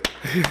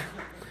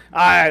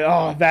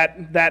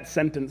 That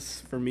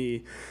sentence for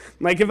me.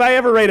 Like, if I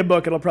ever write a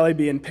book, it'll probably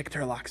be in picked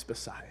her locks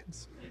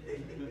besides.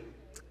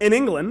 In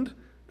England,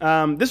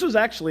 this was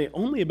actually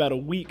only about a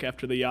week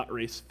after the yacht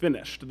race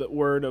finished that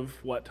word of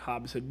what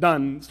Hobbs had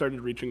done started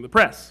reaching the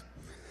press.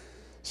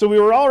 So we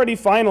were already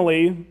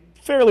finally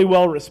fairly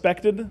well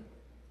respected.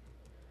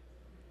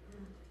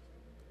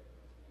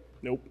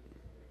 Nope,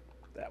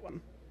 that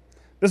one.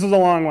 This is a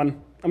long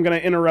one. I'm going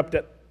to interrupt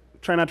it.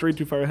 Try not to read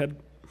too far ahead.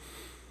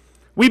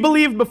 We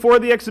believed before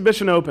the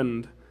exhibition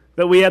opened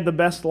that we had the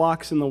best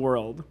locks in the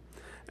world,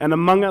 and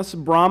among us,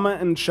 Brahma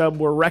and Chubb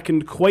were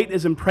reckoned quite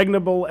as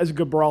impregnable as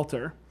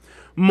Gibraltar.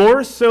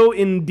 More so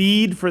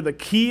indeed, for the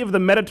key of the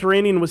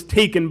Mediterranean was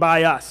taken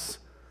by us.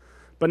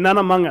 But none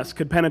among us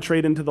could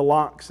penetrate into the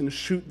locks and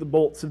shoot the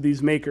bolts of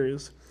these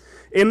makers.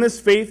 In this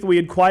faith, we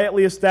had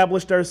quietly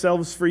established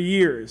ourselves for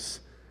years,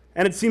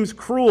 and it seems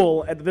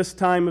cruel at this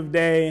time of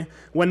day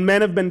when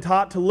men have been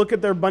taught to look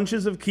at their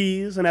bunches of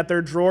keys and at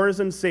their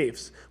drawers and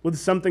safes with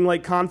something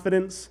like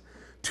confidence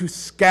to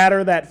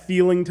scatter that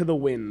feeling to the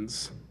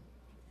winds.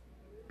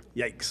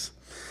 Yikes.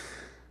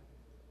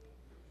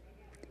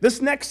 This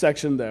next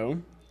section,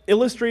 though,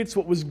 illustrates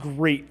what was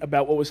great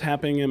about what was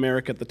happening in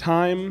America at the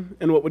time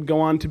and what would go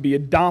on to be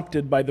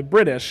adopted by the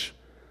British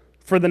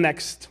for the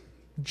next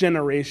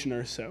generation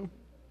or so.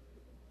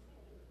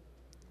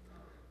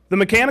 The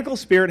mechanical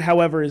spirit,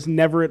 however, is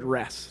never at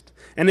rest,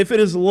 and if it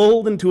is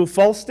lulled into a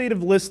false state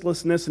of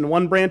listlessness in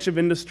one branch of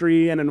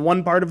industry and in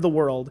one part of the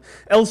world,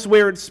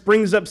 elsewhere it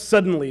springs up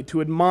suddenly to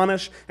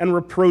admonish and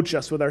reproach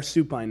us with our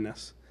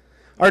supineness.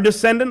 Our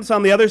descendants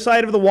on the other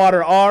side of the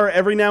water are,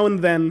 every now and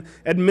then,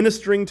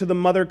 administering to the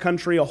mother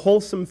country a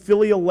wholesome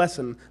filial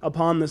lesson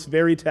upon this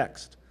very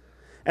text.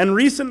 And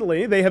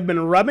recently, they have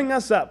been rubbing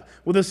us up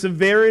with a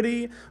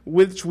severity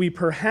which we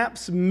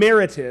perhaps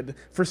merited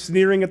for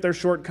sneering at their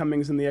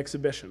shortcomings in the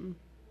exhibition.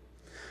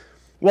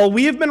 While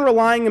we have been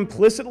relying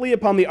implicitly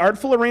upon the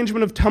artful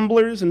arrangement of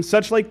tumblers and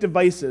such like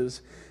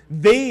devices,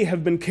 they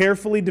have been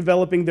carefully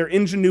developing their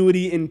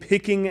ingenuity in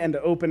picking and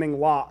opening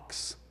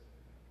locks.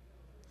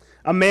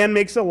 A man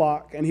makes a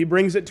lock, and he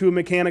brings it to a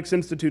mechanics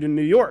institute in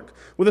New York,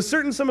 with a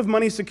certain sum of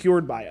money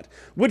secured by it,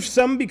 which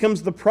sum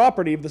becomes the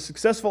property of the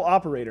successful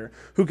operator,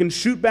 who can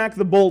shoot back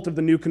the bolt of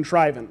the new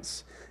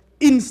contrivance.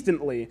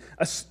 Instantly,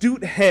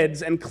 astute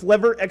heads and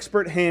clever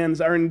expert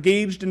hands are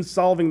engaged in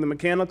solving the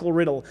mechanical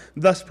riddle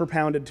thus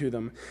propounded to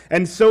them.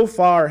 And so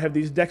far have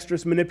these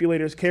dexterous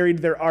manipulators carried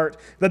their art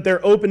that their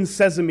open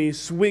sesame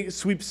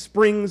sweeps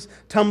springs,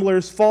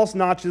 tumblers, false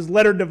notches,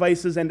 letter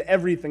devices, and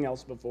everything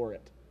else before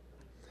it.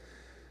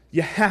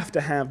 You have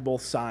to have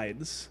both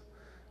sides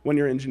when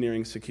you're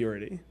engineering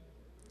security.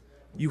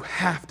 You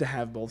have to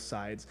have both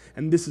sides.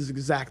 And this is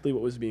exactly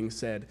what was being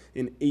said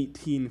in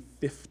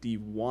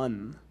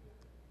 1851.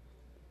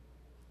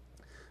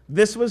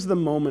 This was the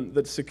moment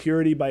that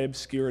security by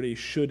obscurity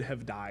should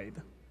have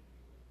died.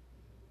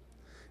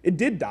 It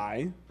did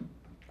die,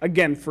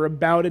 again, for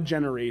about a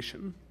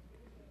generation.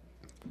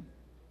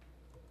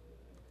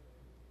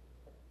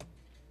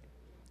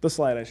 The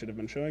slide I should have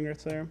been showing right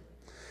there.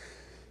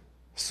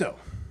 So,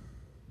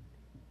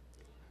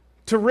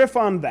 to riff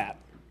on that,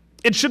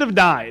 it should have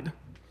died.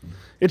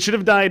 It should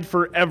have died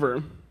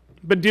forever.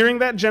 But during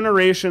that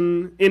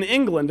generation, in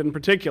England in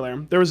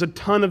particular, there was a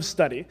ton of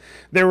study.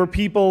 There were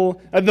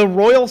people, the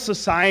Royal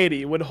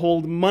Society would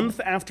hold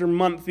month after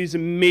month these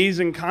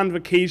amazing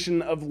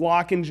convocation of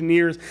lock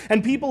engineers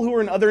and people who were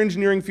in other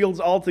engineering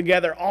fields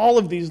altogether, all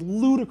of these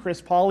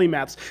ludicrous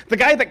polymaths. The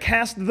guy that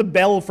cast the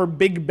bell for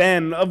Big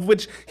Ben, of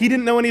which he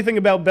didn't know anything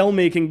about bell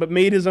making, but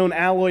made his own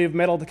alloy of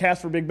metal to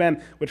cast for Big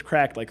Ben, which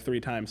cracked like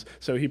 3 times.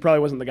 So he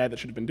probably wasn't the guy that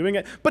should have been doing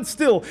it. But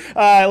still,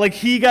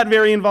 he got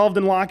very involved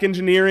in lock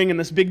engineering and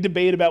this big debate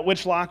about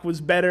which lock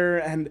was better,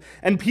 and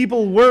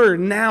people were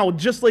now,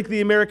 just like the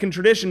American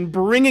tradition,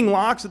 bringing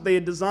locks that they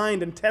had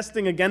designed and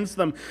testing against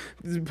them,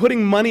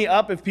 putting money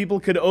up if people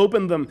could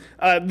open them.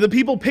 The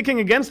people picking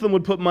against them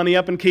would put money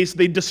up in case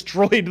they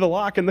destroyed the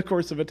lock in the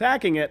course of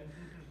attacking it.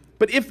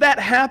 But if that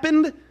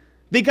happened,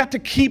 they got to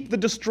keep the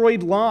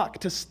destroyed lock,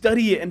 to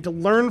study it and to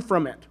learn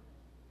from it,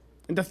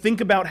 and to think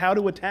about how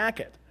to attack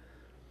it.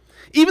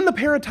 Even the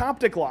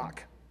paratoptic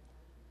lock,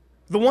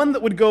 the one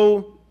that would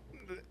go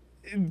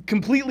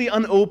completely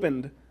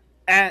unopened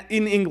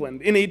in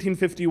England in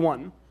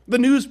 1851. The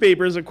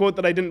newspapers, a quote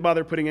that I didn't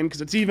bother putting in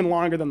because it's even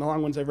longer than the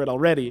long ones I've read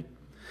already,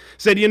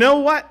 said, you know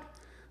what?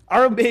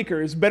 Our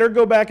bakers better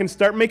go back and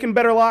start making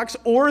better locks,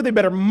 or they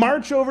better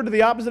march over to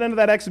the opposite end of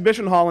that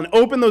exhibition hall and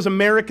open those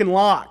American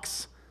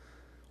locks.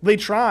 They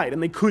tried,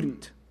 and they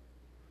couldn't.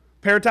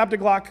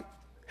 Paratoptic lock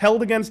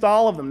held against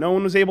all of them. No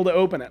one was able to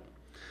open it.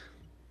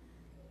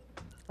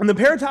 And the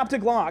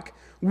paratoptic lock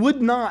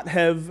would not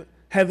have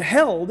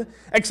held,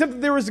 except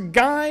that there was a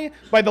guy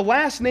by the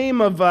last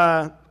name of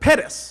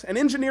Pettis, an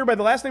engineer by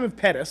the last name of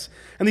Pettis,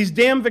 and these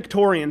damn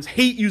Victorians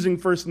hate using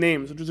first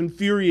names, which is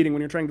infuriating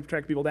when you're trying to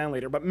track people down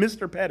later, but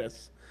Mr.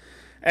 Pettis,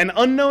 an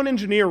unknown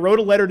engineer, wrote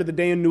a letter to the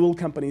Day and Newell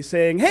Company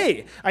saying,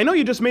 hey, I know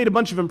you just made a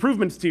bunch of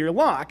improvements to your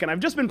lock, and I've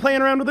just been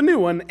playing around with a new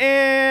one,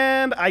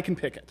 and I can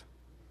pick it.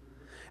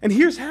 And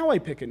here's how I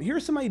pick it, and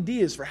here's some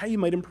ideas for how you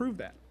might improve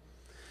that.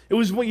 It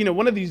was, you know,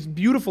 one of these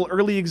beautiful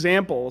early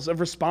examples of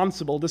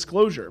responsible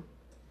disclosure.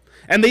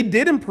 And they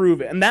did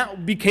improve it, and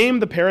that became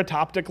the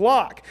paratoptic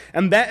lock.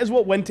 And that is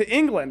what went to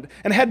England.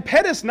 And had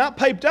Pettis not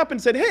piped up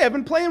and said, hey, I've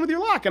been playing with your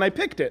lock, and I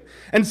picked it,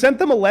 and sent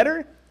them a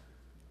letter,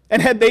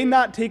 and had they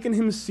not taken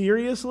him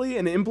seriously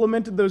and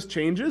implemented those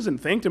changes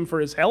and thanked him for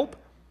his help,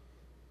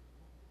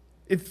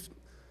 if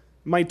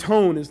my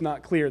tone is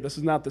not clear, this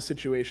is not the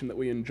situation that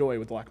we enjoy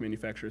with lock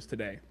manufacturers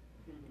today.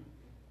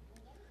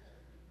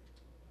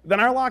 Then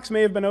our locks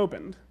may have been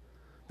opened.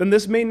 Then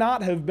this may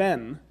not have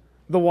been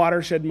the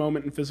watershed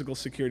moment in physical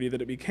security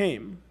that it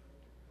became.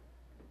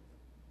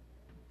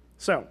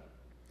 So,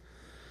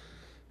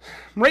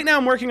 right now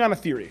I'm working on a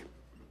theory.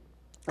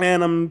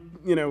 And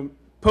I'm,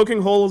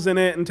 poking holes in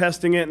it and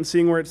testing it and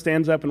seeing where it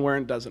stands up and where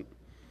it doesn't.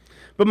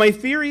 But my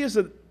theory is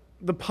that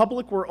the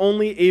public were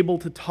only able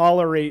to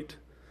tolerate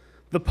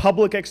the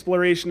public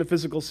exploration of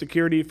physical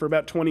security for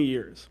about 20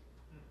 years.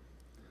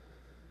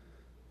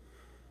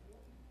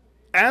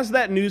 As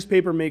that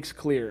newspaper makes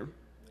clear,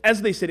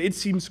 as they said, it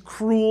seems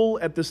cruel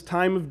at this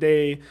time of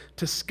day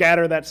to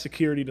scatter that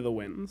security to the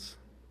winds.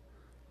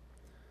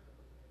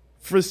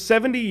 For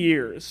 70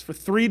 years, for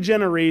 3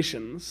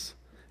 generations,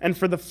 and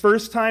for the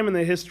first time in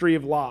the history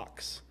of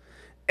locks,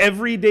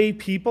 everyday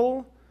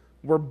people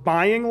were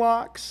buying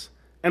locks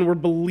and were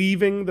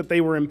believing that they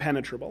were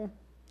impenetrable.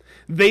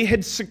 They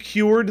had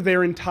secured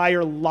their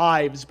entire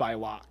lives by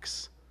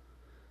locks.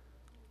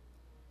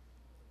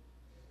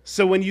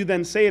 So when you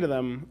then say to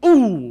them,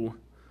 ooh,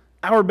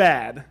 our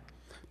bad,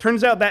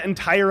 turns out that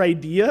entire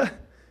idea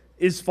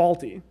is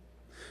faulty.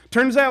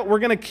 Turns out we're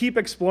going to keep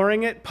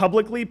exploring it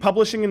publicly,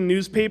 publishing in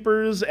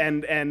newspapers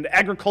and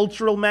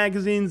agricultural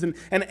magazines and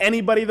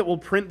anybody that will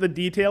print the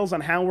details on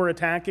how we're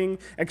attacking,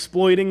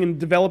 exploiting, and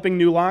developing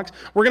new locks.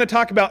 We're going to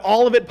talk about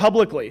all of it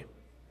publicly.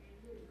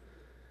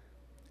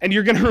 And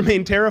you're going to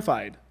remain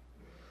terrified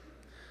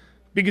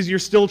because you're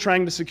still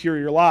trying to secure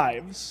your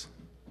lives.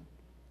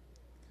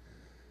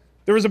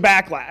 There was a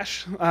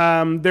backlash.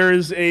 There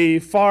is a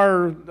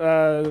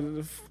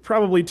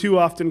probably too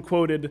often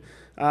quoted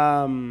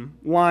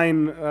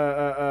line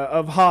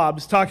of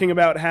Hobbes talking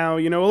about how,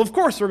 well, of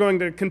course we're going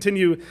to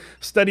continue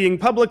studying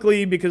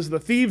publicly because the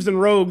thieves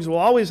and rogues will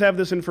always have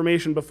this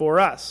information before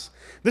us.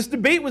 This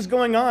debate was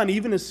going on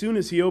even as soon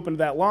as he opened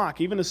that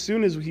lock, even as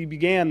soon as he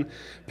began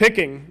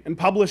picking and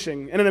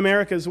publishing, and in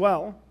America as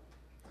well.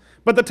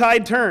 But the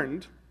tide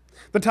turned.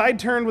 The tide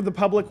turned with the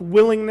public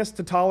willingness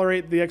to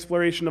tolerate the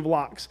exploration of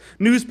locks.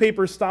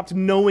 Newspapers stopped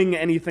knowing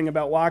anything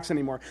about locks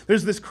anymore.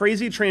 There's this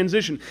crazy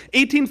transition.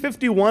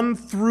 1851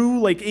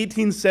 through like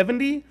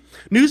 1870,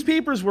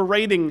 newspapers were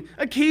writing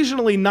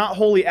occasionally not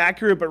wholly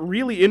accurate but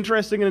really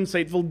interesting and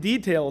insightful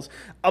details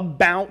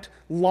about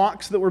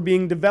locks that were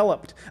being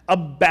developed,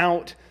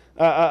 about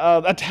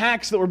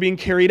attacks that were being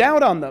carried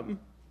out on them.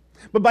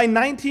 But by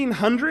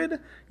 1900,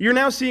 you're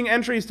now seeing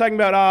entries talking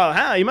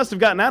about, you must have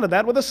gotten out of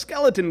that with a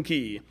skeleton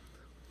key.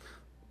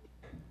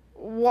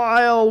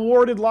 While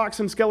warded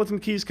locks and skeleton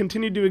keys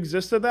continued to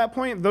exist at that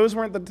point, those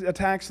weren't the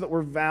attacks that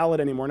were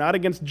valid anymore, not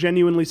against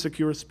genuinely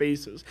secure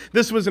spaces.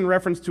 This was in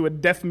reference to a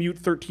deaf-mute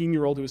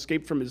 13-year-old who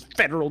escaped from his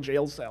federal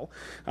jail cell,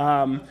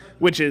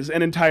 which is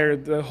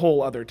the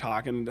whole other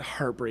talk and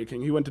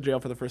heartbreaking. He went to jail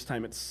for the first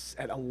time at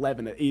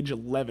age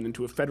 11,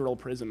 into a federal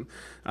prison.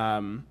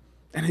 And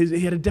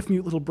he had a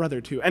deaf-mute little brother,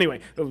 too.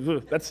 Anyway,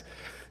 it's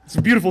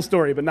a beautiful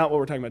story, but not what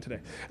we're talking about today.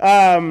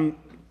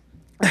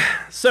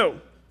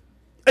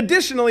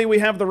 Additionally, we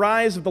have the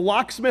rise of the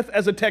locksmith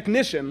as a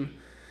technician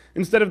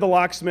instead of the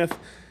locksmith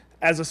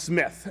as a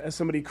smith, as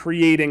somebody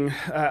creating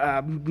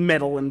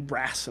metal and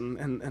brass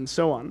and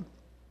so on.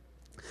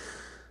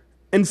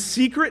 And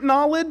secret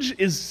knowledge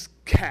is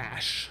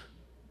cash.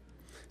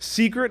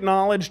 Secret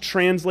knowledge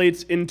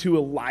translates into a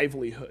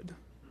livelihood.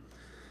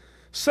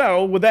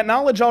 So, with that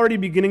knowledge already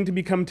beginning to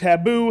become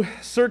taboo,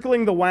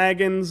 circling the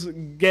wagons,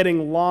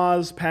 getting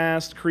laws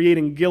passed,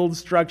 creating guild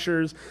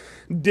structures,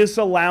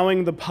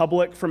 disallowing the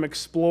public from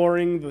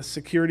exploring the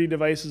security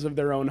devices of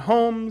their own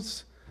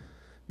homes,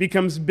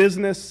 becomes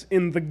business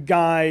in the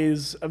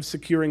guise of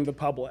securing the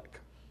public.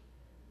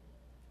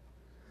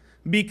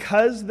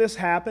 Because this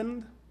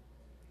happened,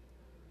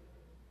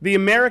 The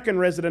American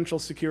residential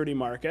security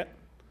market,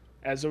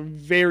 as a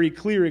very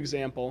clear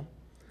example,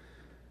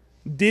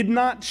 did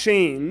not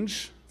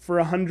change for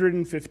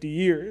 150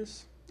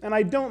 years. And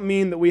I don't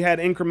mean that we had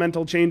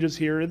incremental changes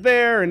here or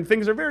there, and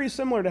things are very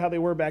similar to how they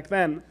were back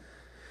then.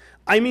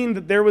 I mean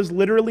that there was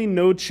literally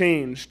no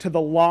change to the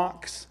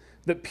locks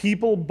that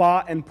people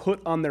bought and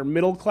put on their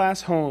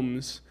middle-class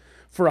homes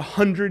for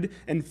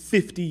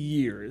 150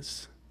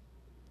 years.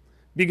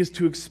 Because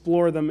to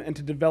explore them and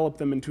to develop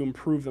them and to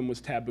improve them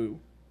was taboo.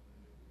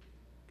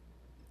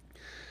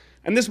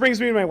 And this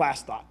brings me to my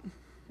last thought.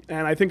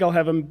 And I think I'll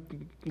have a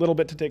little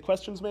bit to take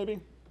questions, maybe?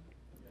 10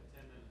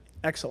 minutes.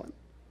 Excellent.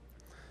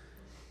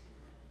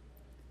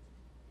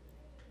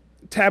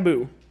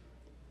 Taboo.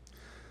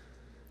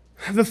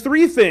 The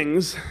three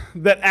things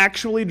that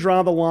actually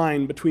draw the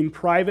line between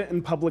private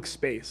and public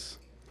space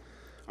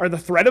are the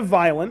threat of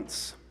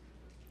violence.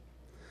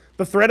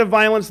 The threat of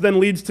violence then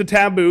leads to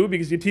taboo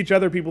because you teach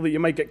other people that you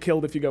might get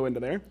killed if you go into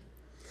there.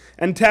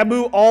 And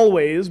taboo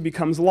always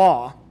becomes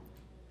law.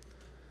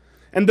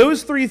 And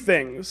those three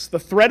things, the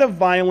threat of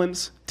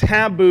violence,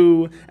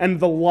 taboo, and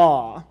the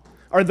law,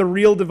 are the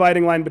real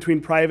dividing line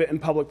between private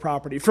and public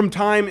property from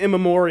time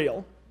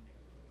immemorial.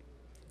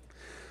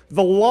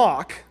 The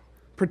lock,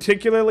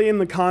 particularly in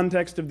the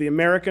context of the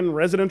American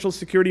residential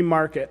security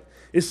market,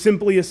 is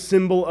simply a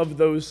symbol of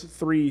those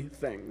three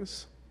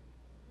things.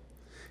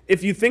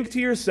 If you think to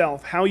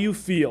yourself how you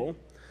feel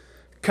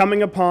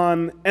coming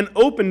upon an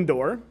open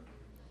door,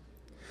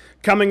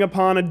 coming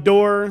upon a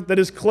door that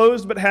is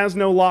closed but has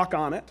no lock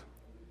on it,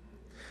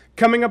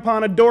 coming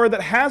upon a door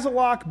that has a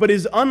lock but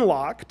is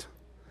unlocked,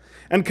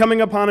 and coming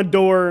upon a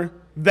door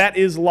that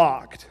is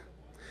locked,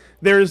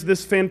 there's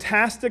this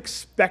fantastic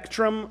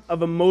spectrum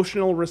of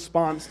emotional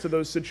response to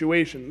those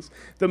situations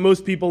that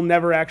most people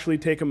never actually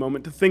take a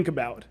moment to think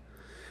about.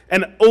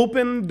 An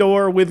open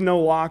door with no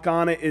lock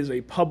on it is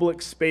a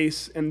public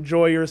space.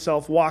 Enjoy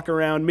yourself, walk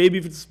around. Maybe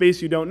if it's a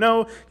space you don't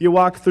know, you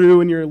walk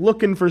through and you're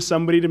looking for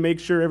somebody to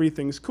make sure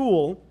everything's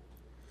cool.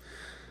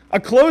 A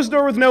closed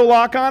door with no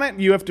lock on it,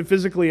 you have to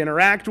physically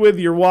interact with.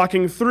 You're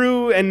walking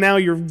through, and now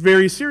you're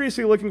very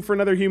seriously looking for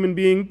another human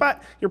being,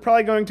 but you're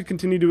probably going to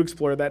continue to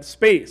explore that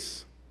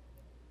space.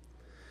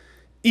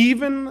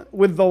 Even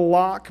with the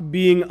lock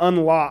being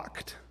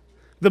unlocked,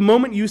 the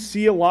moment you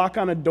see a lock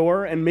on a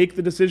door and make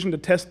the decision to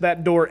test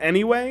that door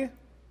anyway,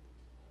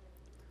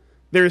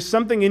 there is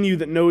something in you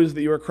that knows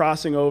that you are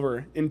crossing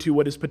over into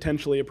what is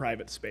potentially a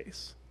private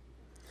space.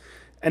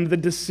 And the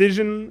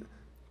decision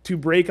to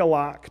break a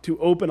lock, to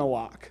open a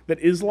lock that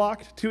is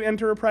locked to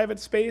enter a private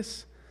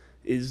space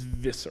is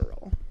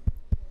visceral.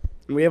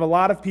 And we have a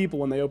lot of people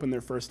when they open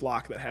their first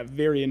lock that have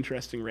very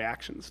interesting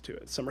reactions to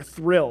it. Some are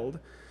thrilled,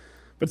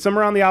 but some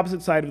are on the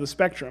opposite side of the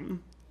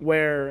spectrum,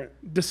 where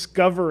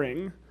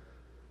discovering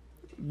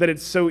that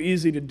it's so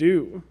easy to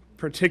do,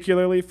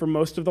 particularly for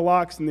most of the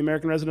locks in the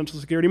American residential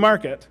security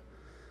market,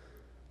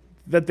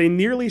 that they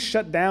nearly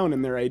shut down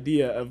in their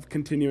idea of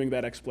continuing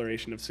that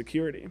exploration of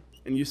security.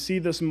 And you see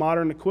this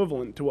modern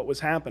equivalent to what was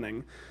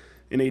happening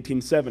in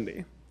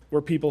 1870,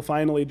 where people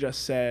finally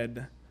just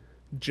said,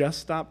 just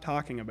stop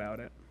talking about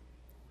it.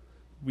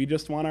 We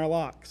just want our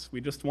locks. We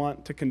just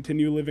want to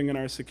continue living in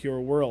our secure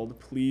world.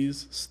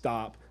 Please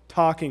stop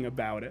talking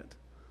about it.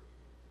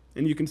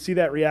 And you can see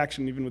that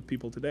reaction even with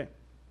people today.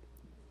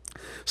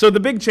 So the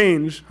big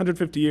change,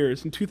 150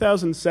 years, in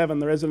 2007,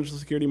 the residential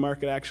security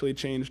market actually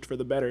changed for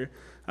the better.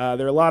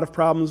 There are a lot of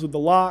problems with the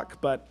lock,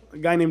 but a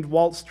guy named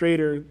Walt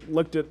Strader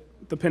looked at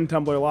the pin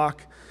tumbler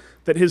lock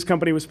that his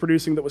company was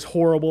producing that was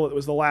horrible, that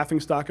was the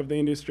laughingstock of the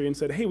industry, and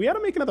said, hey, we ought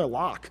to make another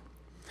lock.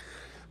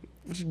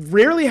 Which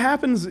rarely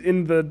happens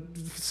in the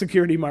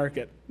security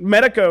market.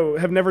 Medico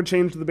have never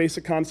changed the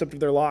basic concept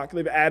of their lock.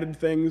 They've added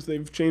things,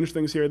 they've changed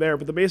things here or there,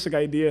 but the basic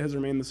idea has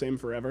remained the same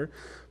forever.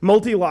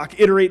 Multi-lock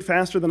iterate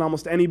faster than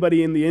almost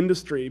anybody in the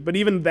industry, but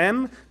even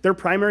then, their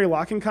primary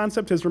locking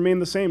concept has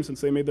remained the same since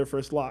they made their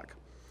first lock.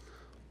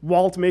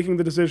 Walt making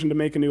the decision to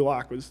make a new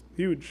lock was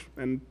huge,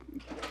 and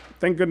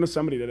thank goodness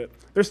somebody did it.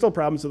 There's still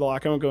problems with the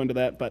lock, I won't go into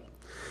that, but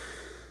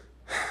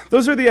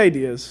those are the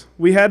ideas.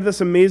 We had this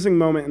amazing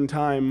moment in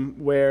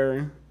time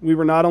where we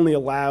were not only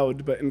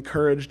allowed, but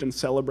encouraged and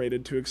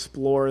celebrated to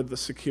explore the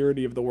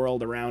security of the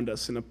world around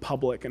us in a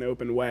public and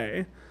open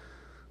way,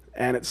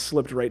 and it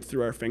slipped right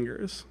through our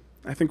fingers.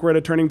 I think we're at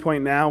a turning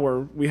point now where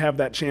we have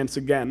that chance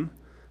again,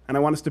 and I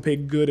want us to pay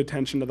good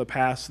attention to the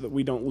past so that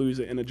we don't lose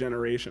it in a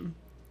generation.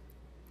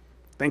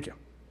 Thank you.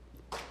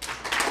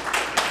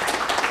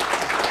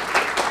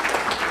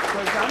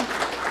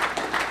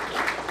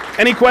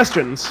 Any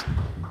questions?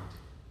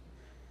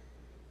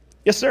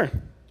 Yes, sir. I've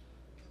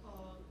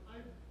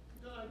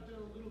done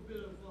a little bit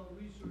of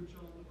research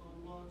on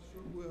locks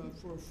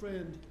for a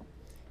friend,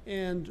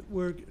 and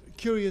we're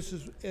curious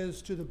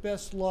as to the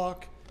best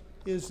lock.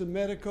 Is the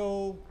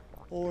Medico,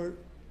 or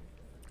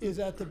is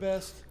that the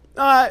best?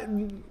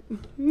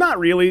 Not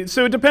really.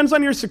 So it depends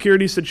on your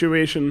security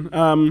situation.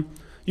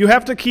 You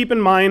have to keep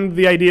in mind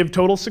the idea of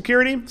total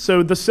security.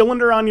 So the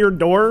cylinder on your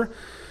door,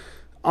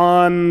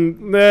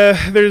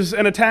 there's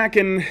an attack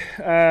in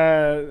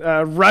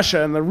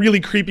Russia, and the really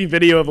creepy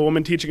video of a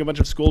woman teaching a bunch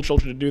of school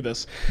children to do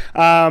this,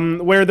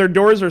 where their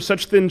doors are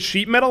such thin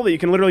sheet metal that you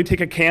can literally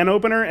take a can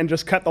opener and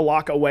just cut the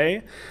lock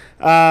away.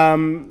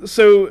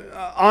 So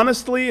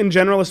honestly, in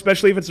general,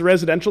 especially if it's a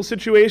residential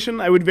situation,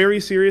 I would very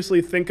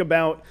seriously think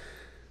about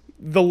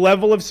the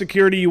level of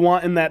security you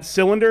want in that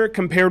cylinder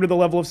compared to the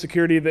level of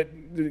security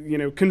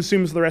that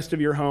consumes the rest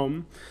of your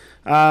home.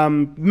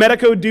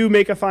 Medico do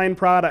make a fine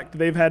product.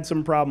 They've had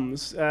some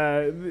problems.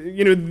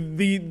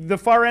 The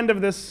far end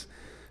of this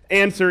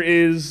answer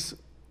is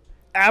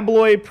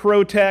Abloy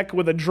ProTech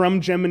with a Drum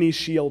Gemini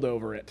shield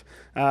over it.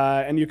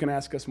 And you can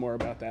ask us more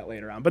about that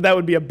later on. But that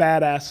would be a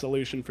badass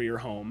solution for your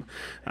home.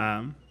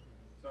 Sorry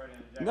to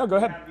interject. No, go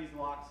ahead. We have these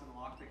locks in the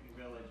Lockpicking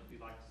Village if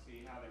you'd like to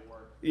see how they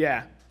work.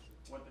 Yeah.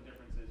 What the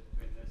difference is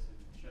between this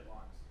and shit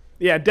locks.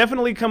 Yeah,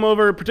 definitely come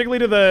over, particularly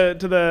to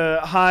the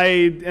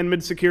high and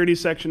mid security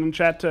section, and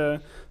chat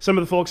to some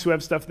of the folks who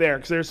have stuff there,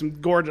 because there's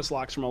some gorgeous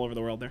locks from all over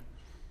the world there.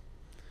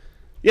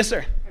 Yes,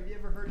 sir. Have you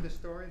ever heard the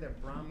story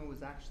that Brahma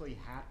was actually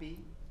happy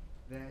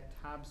that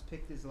Hobbs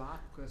picked his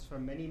lock? Because for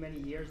many, many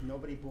years,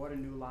 nobody bought a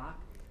new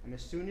lock. And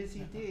as soon as he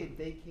did,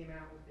 they came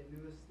out with the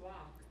newest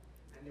lock,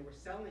 and they were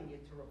selling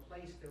it to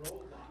replace their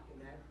old lock,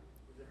 and that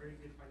was a very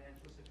good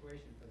financial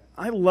situation for them.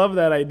 I love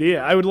that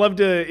idea. I would love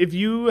to, if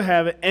you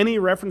have any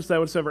reference to that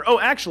whatsoever. Oh,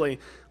 actually,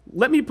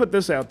 let me put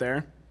this out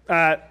there.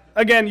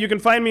 Again, you can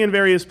find me in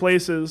various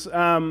places.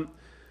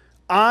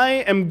 I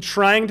am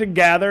trying to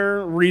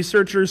gather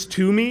researchers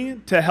to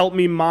me to help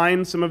me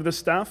mine some of this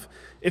stuff.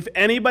 If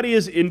anybody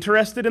is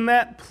interested in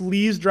that,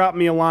 please drop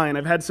me a line.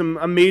 I've had some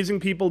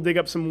amazing people dig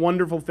up some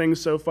wonderful things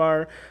so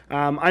far.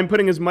 I'm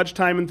putting as much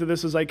time into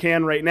this as I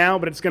can right now,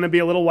 but it's going to be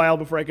a little while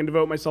before I can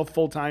devote myself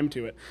full time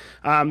to it.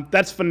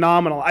 That's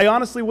phenomenal. I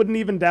honestly wouldn't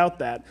even doubt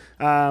that.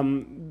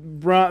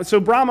 So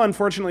Brahma,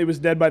 unfortunately, was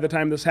dead by the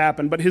time this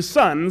happened, but his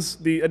sons,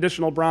 the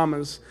additional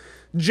Brahmas,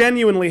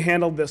 genuinely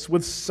handled this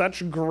with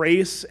such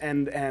grace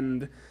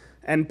and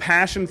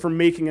passion for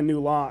making a new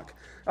lock.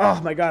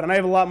 Oh my God, and I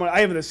have a lot more. I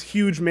have this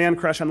huge man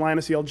crush on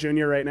Linus Yale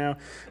Jr. right now.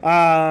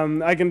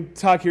 I can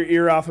talk your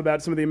ear off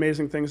about some of the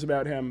amazing things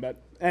about him, but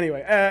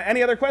anyway,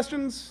 any other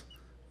questions?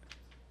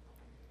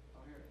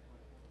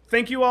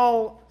 Thank you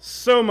all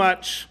so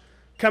much.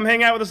 Come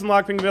hang out with us in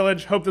Lockpicking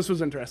Village. Hope this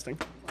was interesting.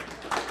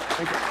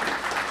 Thank you.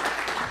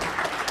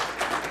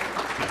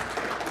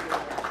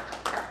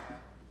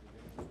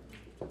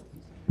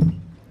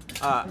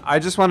 I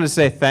just wanted to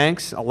say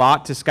thanks a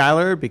lot to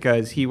Skylar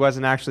because he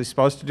wasn't actually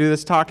supposed to do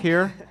this talk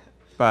here,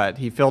 but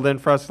he filled in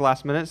for us at the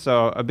last minute,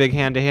 so a big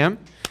hand to him.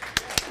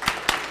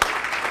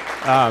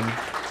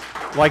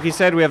 Like he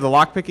said, we have the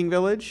Lockpicking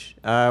Village.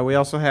 We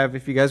also have,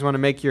 if you guys want to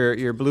make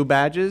your blue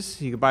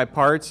badges, you can buy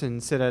parts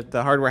and sit at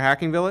the Hardware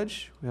Hacking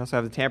Village. We also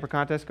have the tamper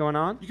contest going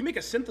on. You can make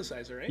a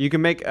synthesizer, right? You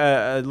can make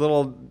a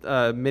little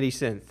MIDI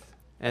synth,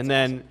 and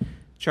then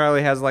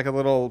Charlie has like a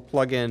little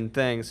plug-in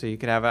thing, so you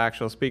could have an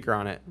actual speaker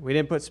on it. We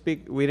didn't put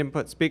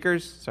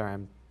speakers. Sorry,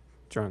 I'm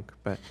drunk,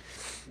 but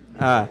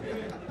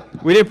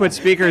we didn't put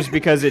speakers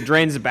because it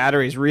drains the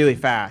batteries really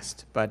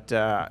fast. But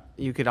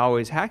you could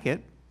always hack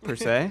it per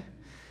se,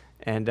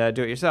 and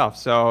do it yourself.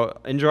 So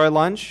enjoy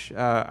lunch.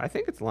 I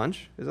think it's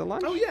lunch. Is it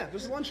lunch? Oh yeah,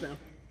 this is lunch now.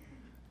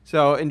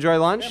 So enjoy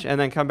lunch, and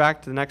then come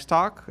back to the next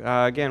talk.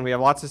 Again, we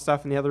have lots of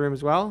stuff in the other room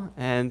as well.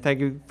 And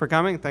thank you for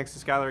coming. Thanks to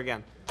Skylar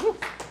again. Woo.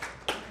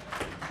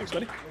 Thanks,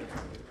 buddy.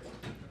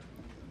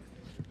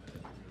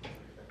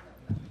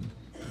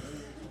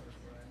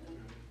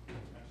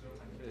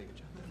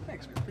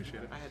 Thanks, man.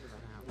 Appreciate it. I had to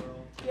run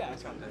out.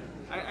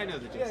 Yeah, I know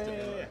the gist of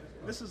it. Yeah.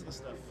 This is the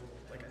stuff,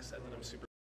 like I said, that I'm super